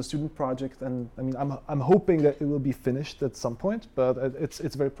 It was a student project, and I mean, I'm hoping that it will be finished at some point, but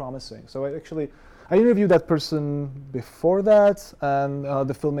it's very promising. So I interviewed that person before that, and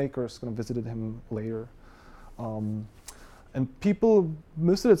the filmmakers kind of visited him later. And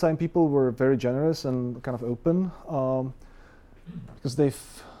most of the time, people were very generous and kind of open, because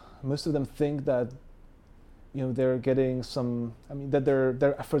most of them think that they're getting some, that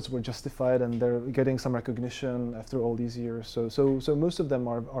their efforts were justified and they're getting some recognition after all these years. So most of them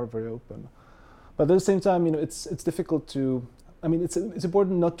are very open. But at the same time, it's difficult to, it's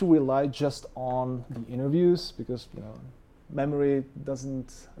important not to rely just on the interviews, because memory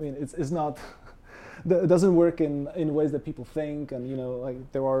doesn't, it's not, it doesn't work in ways that people think, and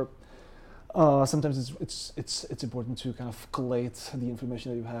there are. Sometimes it's important to kind of collate the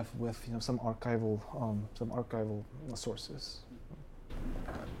information that you have with some archival sources.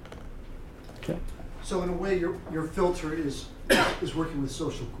 Okay. So in a way, your filter is working with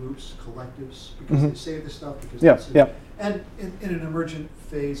social groups, collectives, because they save the stuff because And in an emergent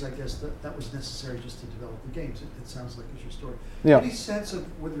phase, I guess that was necessary just to develop the games. It sounds like it's your story. Yeah. Any sense of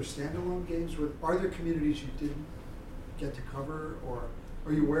whether standalone games are there communities you didn't get to cover, or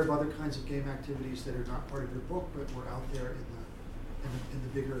are you aware of other kinds of game activities that are not part of your book but were out there in the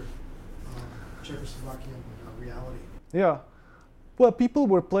bigger Czechoslovakian reality? Yeah. Well, people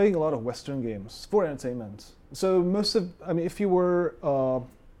were playing a lot of Western games for entertainment. So if you were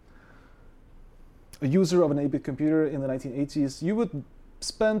a user of an 8-bit computer in the 1980s, you would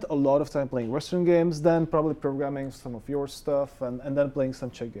spend a lot of time playing Western games, then probably programming some of your stuff, and then playing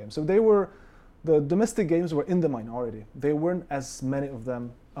some Czech games. So the domestic games were in the minority. There weren't as many of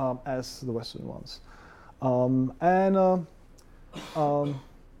them as the Western ones.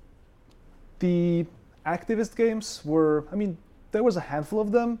 The activist games were, there was a handful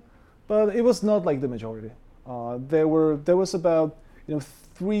of them, but it was not like the majority. There was about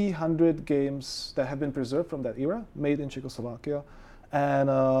 300 games that have been preserved from that era, made in Czechoslovakia, and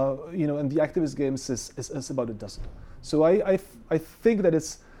and the activist games is about a dozen. So I think that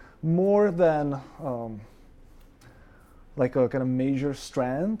it's more than like a kind of major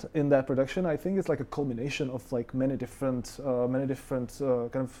strand in that production. I think it's like a culmination of like many different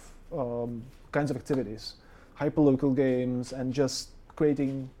kinds of activities, hyperlocal games, and just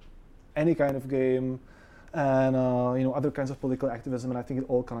creating any kind of game, and other kinds of political activism. And I think it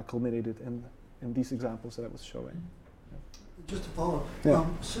all kind of culminated in these examples that I was showing. Just to follow, Yeah.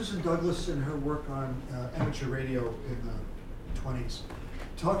 Susan Douglas in her work on amateur radio in the 20s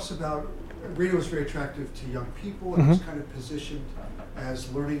talks about radio was very attractive to young people and was kind of positioned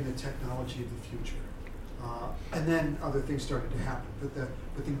as learning the technology of the future. And then other things started to happen.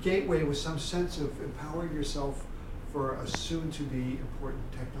 But the gateway was some sense of empowering yourself for a soon-to-be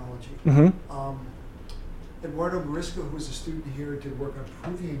important technology. Eduardo Marisco, who was a student here, did work on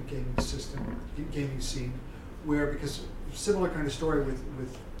Peruvian gaming scene, where, because similar kind of story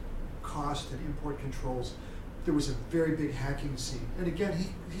with cost and import controls, there was a very big hacking scene. And again,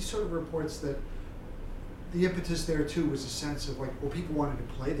 he sort of reports that the impetus there too was a sense of like, well, people wanted to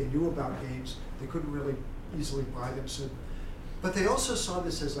play, they knew about games, they couldn't really easily buy them, so, but they also saw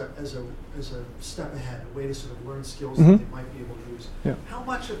this as a step ahead, a way to sort of learn skills that they might be able to use. Yeah. How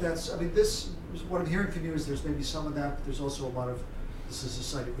much of that's, this, what I'm hearing from you is there's maybe some of that, but there's also a lot of, this is a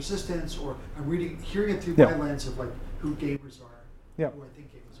site of resistance, or I'm hearing it through my lens of like who gamers are, who I think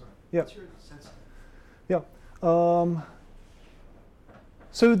gamers are. Yeah. What's your sense of that? Yeah.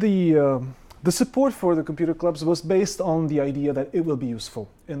 So the support for the computer clubs was based on the idea that it will be useful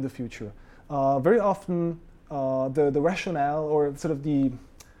in the future. Very often, the rationale, or sort of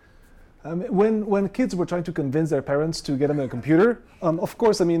When kids were trying to convince their parents to get them a computer, of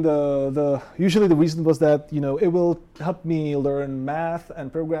course, I mean, usually the reason was that, it will help me learn math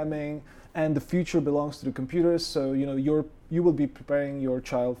and programming, and the future belongs to the computers. So, you will be preparing your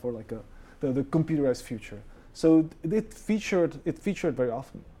child for like the computerized future. So it featured very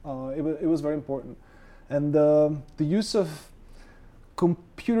often. It was very important, and the use of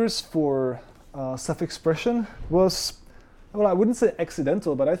computers for self-expression was, well, I wouldn't say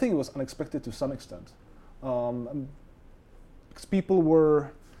accidental, but I think it was unexpected to some extent. Because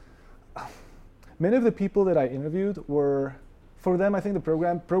many of the people that I interviewed were, for them, I think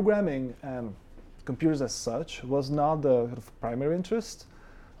the programming and computers as such was not the kind of primary interest,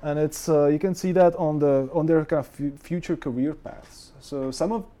 and it's you can see that on their kind of future career paths. So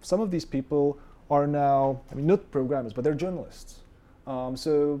some of these people are now, I mean, not programmers, but they're journalists.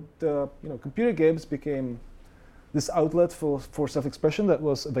 So the computer games became this outlet for self-expression that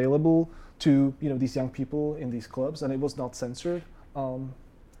was available to these young people in these clubs, and it was not censored.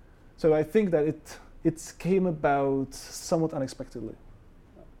 So I think that it came about somewhat unexpectedly.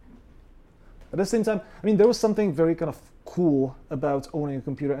 At the same time, I mean, there was something very kind of cool about owning a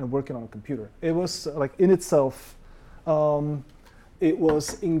computer and working on a computer. It was like in itself, it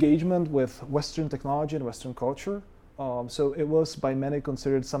was engagement with Western technology and Western culture. So it was by many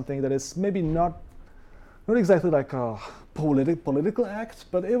considered something that is maybe not exactly like a political act,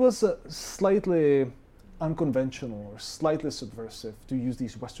 but it was slightly unconventional or slightly subversive to use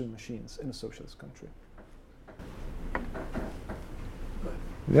these Western machines in a socialist country.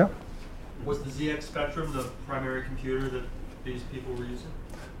 Yeah. Was the ZX Spectrum the primary computer that these people were using?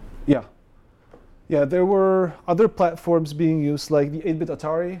 Yeah. Yeah, there were other platforms being used, like the 8-bit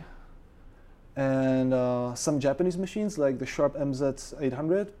Atari, and some Japanese machines like the Sharp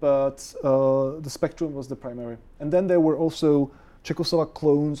MZ800, but the Spectrum was the primary. And then there were also Czechoslovak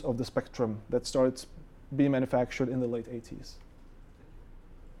clones of the Spectrum that started being manufactured in the late 80s.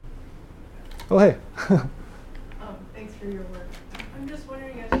 Oh, hey. Thanks for your work. I'm just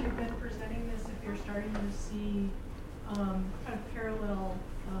wondering, as you've been presenting this, if you're starting to see kind of parallel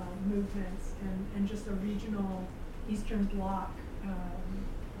movements and just a regional Eastern Bloc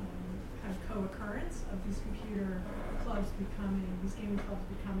kind of co-occurrence of these computer clubs these gaming clubs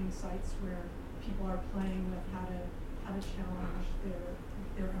becoming sites where people are playing with how to challenge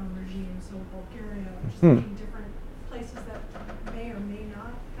their own regime. So Bulgaria, which is thinking different places that may or may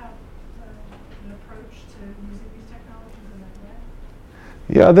not have an approach to using these technologies in that way.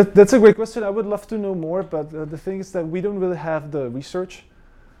 Yeah, that's a great question. I would love to know more, but the thing is that we don't really have the research.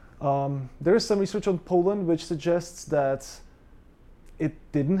 There is some research on Poland which suggests that it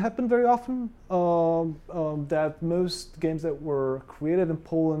didn't happen very often, that most games that were created in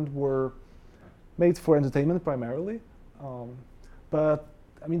Poland were made for entertainment primarily. But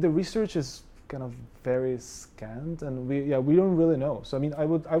I mean, the research is kind of very scant, and we don't really know. So I mean, I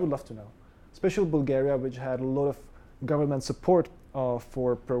would love to know, especially Bulgaria, which had a lot of government support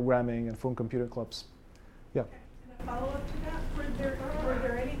for programming and for computer clubs. Yeah. And a follow-up to that,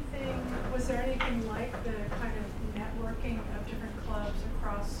 was there anything like the kind of networking of different clubs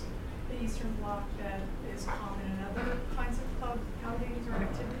across the Eastern Bloc that is common in other kinds of club outings or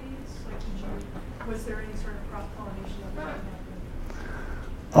activities? Like, was there any sort of cross-pollination of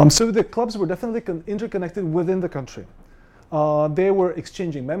that? So the clubs were definitely interconnected within the country. They were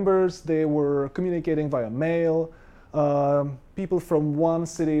exchanging members, they were communicating via mail. People from one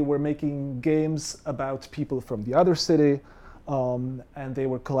city were making games about people from the other city, and they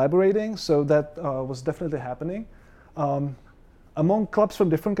were collaborating, so that was definitely happening. Among clubs from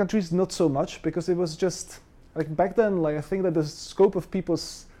different countries, not so much, because it was just, like back then, like I think that the scope of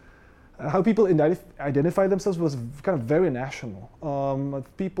how people identify themselves was kind of very national.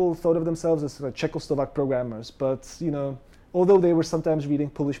 People thought of themselves as Czechoslovak programmers, but although they were sometimes reading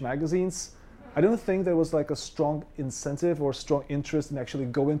Polish magazines, I don't think there was like a strong incentive or strong interest in actually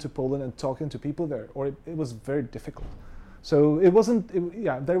going to Poland and talking to people there, or it was very difficult. So there wasn't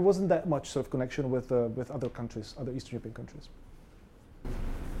that much sort of connection with other countries, other Eastern European countries.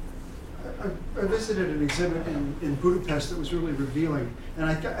 I visited an exhibit in Budapest that was really revealing, and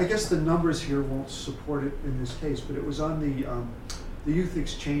I guess the numbers here won't support it in this case, but it was on the youth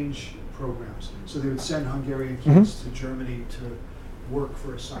exchange programs. So they would send Hungarian kids to Germany to work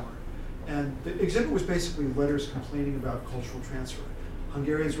for a summer. And the exhibit was basically letters complaining about cultural transfer.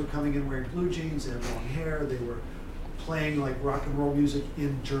 Hungarians were coming in wearing blue jeans, they had long hair, they were playing like rock and roll music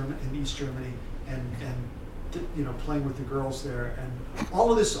in East Germany, and playing with the girls there, and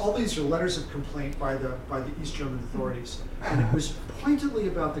all these are letters of complaint by the East German authorities, and it was pointedly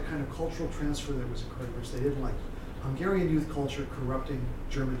about the kind of cultural transfer that was occurring, which they didn't like. Hungarian youth culture corrupting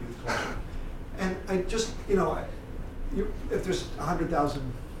German youth culture. And I just, if there's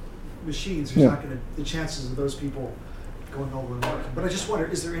 100,000 machines, there's not going to, the chances of those people going over and working. But I just wonder,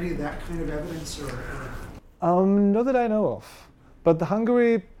 is there any of that kind of evidence Not that I know of. But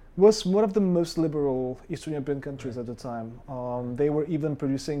Hungary was one of the most liberal Eastern European countries at the time. They were even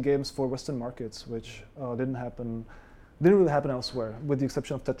producing games for Western markets, which didn't really happen elsewhere, with the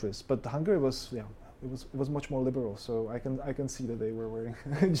exception of Tetris. But Hungary was, it was much more liberal. So I can see that they were wearing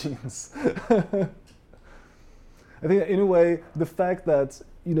jeans. I think in a way, the fact that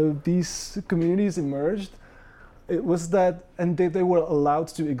these communities emerged, it was that, and they were allowed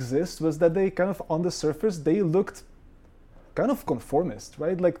to exist, was that they kind of, on the surface, they looked kind of conformist,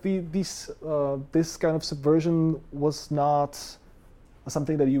 right? Like this kind of subversion was not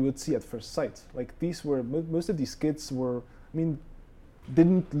something that you would see at first sight. Like most of these kids were,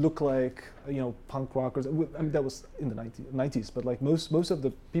 didn't look like punk rockers. That was in the 90s, but like most of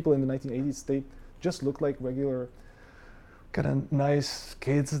the people in the 1980s, they just looked like regular kind of nice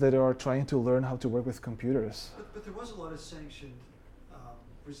kids that are trying to learn how to work with computers. But there was a lot of sanctioned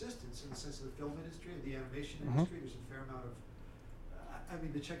resistance in the sense of the film industry, the animation industry. There's a fair amount of,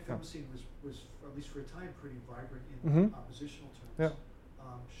 the Czech film scene was at least for a time pretty vibrant in oppositional terms. Yeah.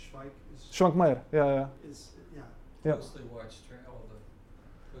 Schwankmajer, Closely watched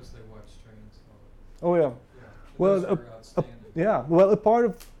trains. Oh yeah. Well, a part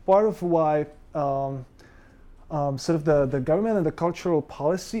of why sort of the government and the cultural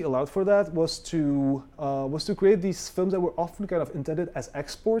policy allowed for that was to create these films that were often kind of intended as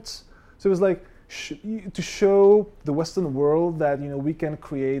exports. So it was like to show the Western world that we can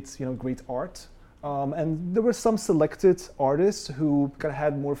create great art, and there were some selected artists who kind of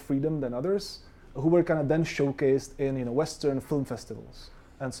had more freedom than others, who were kind of then showcased in Western film festivals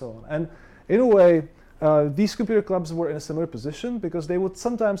and so on. And in a way, these computer clubs were in a similar position because they would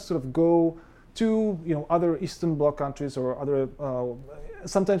sometimes sort of go to other Eastern Bloc countries or other,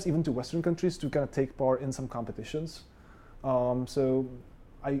 sometimes even to Western countries to kind of take part in some competitions. So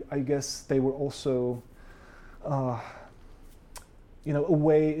I guess they were also, a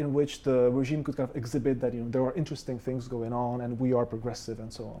way in which the regime could kind of exhibit that there are interesting things going on and we are progressive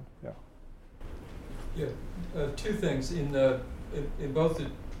and so on. Yeah. Two things in both the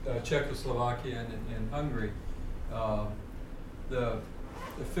Czechoslovakia and Hungary.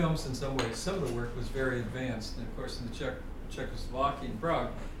 The films, in some ways, some of the work was very advanced. And of course, in the Czechoslovakia, in Prague,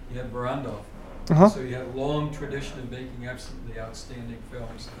 you had Barrandov. So you had a long tradition of making absolutely outstanding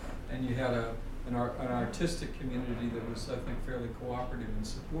films. And you had an artistic community that was, I think, fairly cooperative and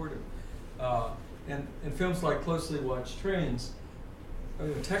supportive. And films like Closely Watched Trains,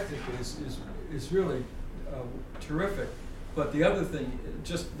 technically, is really terrific. But the other thing,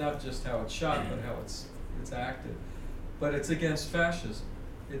 not just how it's shot, but how it's acted. But it's against fascism.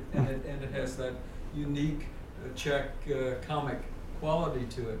 And it has that unique Czech comic quality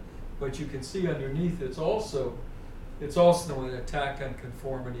to it. But you can see underneath it's also an attack on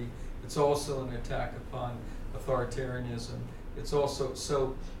conformity. It's also an attack upon authoritarianism. It's also,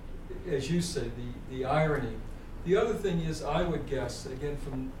 so as you say, the irony. The other thing is, I would guess, again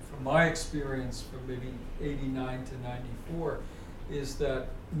from my experience from maybe 89 to 94, is that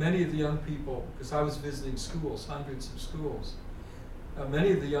many of the young people, because I was visiting schools, hundreds of schools,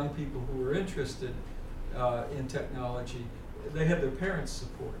 many of the young people who were interested in technology, they had their parents'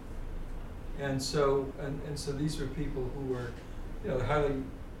 support. And so these were people who were highly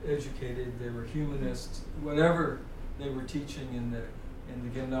educated, they were humanists, whatever they were teaching in the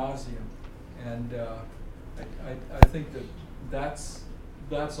gymnasium. And I think that's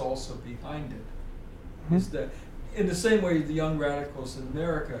also behind it. Is that in the same way the young radicals in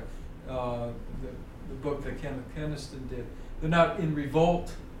America, the book that Kenneth Keniston did, they're not in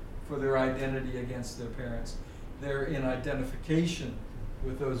revolt for their identity against their parents. They're in identification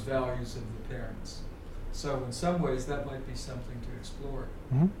with those values of the parents. So in some ways that might be something to explore.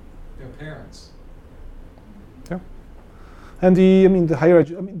 Their parents. Yeah. And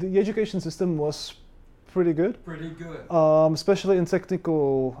the education system was pretty good. Pretty good. Especially in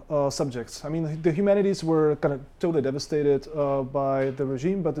technical subjects. The humanities were kind of totally devastated by the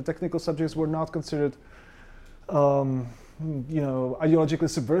regime, but the technical subjects were not considered, ideologically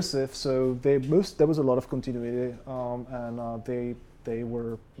subversive. So there was a lot of continuity, and they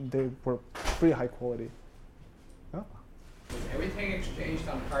were pretty high quality. Yeah. Was everything exchanged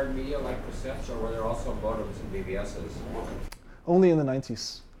on hard media like cassettes, or were there also modems and BBSs? Only in the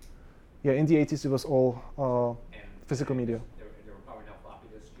 90s. Yeah, in the 80s it was all physical media. There were probably no floppy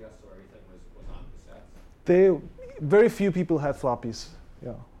disks yet, so everything was on cassettes? Very few people had floppies,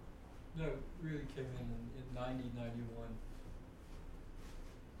 yeah. No, it really came in 90, 91.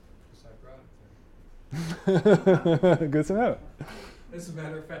 Because I brought it there. Good to know. As a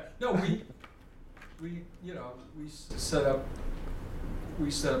matter of fact, no, we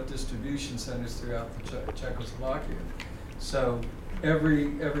set up distribution centers throughout the Czechoslovakia. So the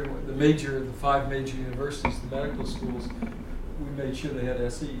 5 major universities, the medical schools, we made sure they had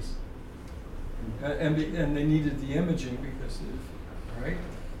SEs, and they needed the imaging because right,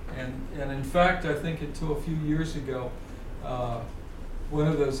 and in fact, I think until a few years ago, one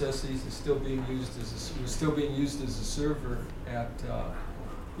of those SEs is still being used as a server at at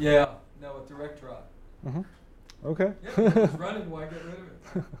the Rectorat. Mm-hmm. Okay. Yeah, if it's running, why get rid of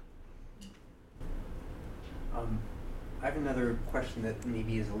it? I have another question that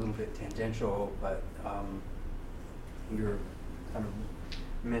maybe is a little bit tangential, but your kind of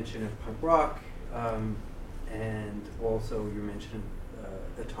mention of punk rock, and also your mention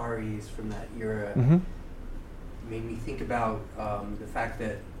of Ataris from that era, Mm-hmm. made me think about the fact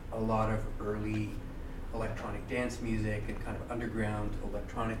that a lot of early electronic dance music and kind of underground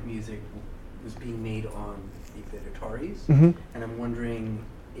electronic music was being made on 8-bit Ataris. Mm-hmm. And I'm wondering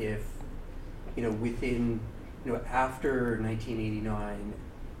if, within, after 1989,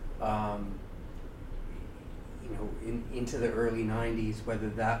 into the early 90s, whether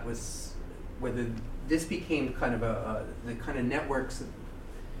this became kind of the kind of networks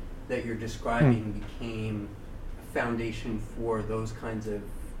that you're describing became a foundation for those kinds of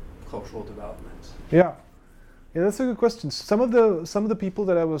cultural developments. Yeah, that's a good question. Some of the people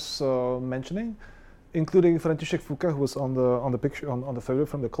that I was mentioning, including František Fuka, who was on the picture on the photo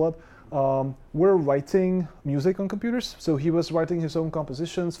from the club, were writing music on computers. So he was writing his own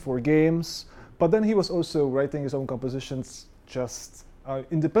compositions for games, but then he was also writing his own compositions just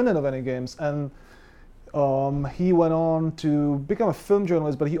independent of any games. And he went on to become a film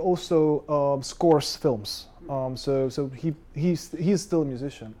journalist, but he also scores films. So he's still a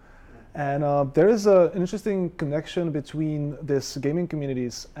musician. And there is an interesting connection between these gaming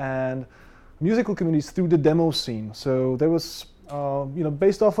communities and musical communities through the demo scene. So there was,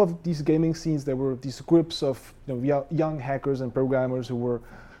 based off of these gaming scenes, there were these groups of young hackers and programmers who were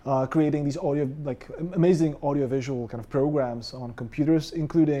creating these amazing audiovisual kind of programs on computers,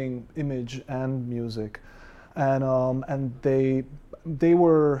 including image and music, and they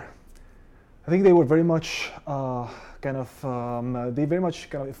were, I think they were very much they very much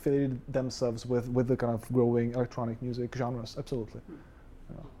kind of affiliated themselves with the kind of growing electronic music genres. Absolutely.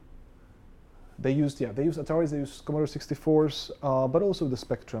 They used Ataris, they used Commodore 64s, but also the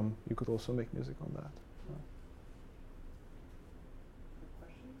Spectrum. You could also make music on that.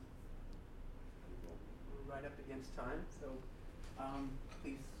 Questions? We're right up against time, so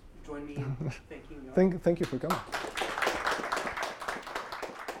please join me in thanking. Thank you for coming.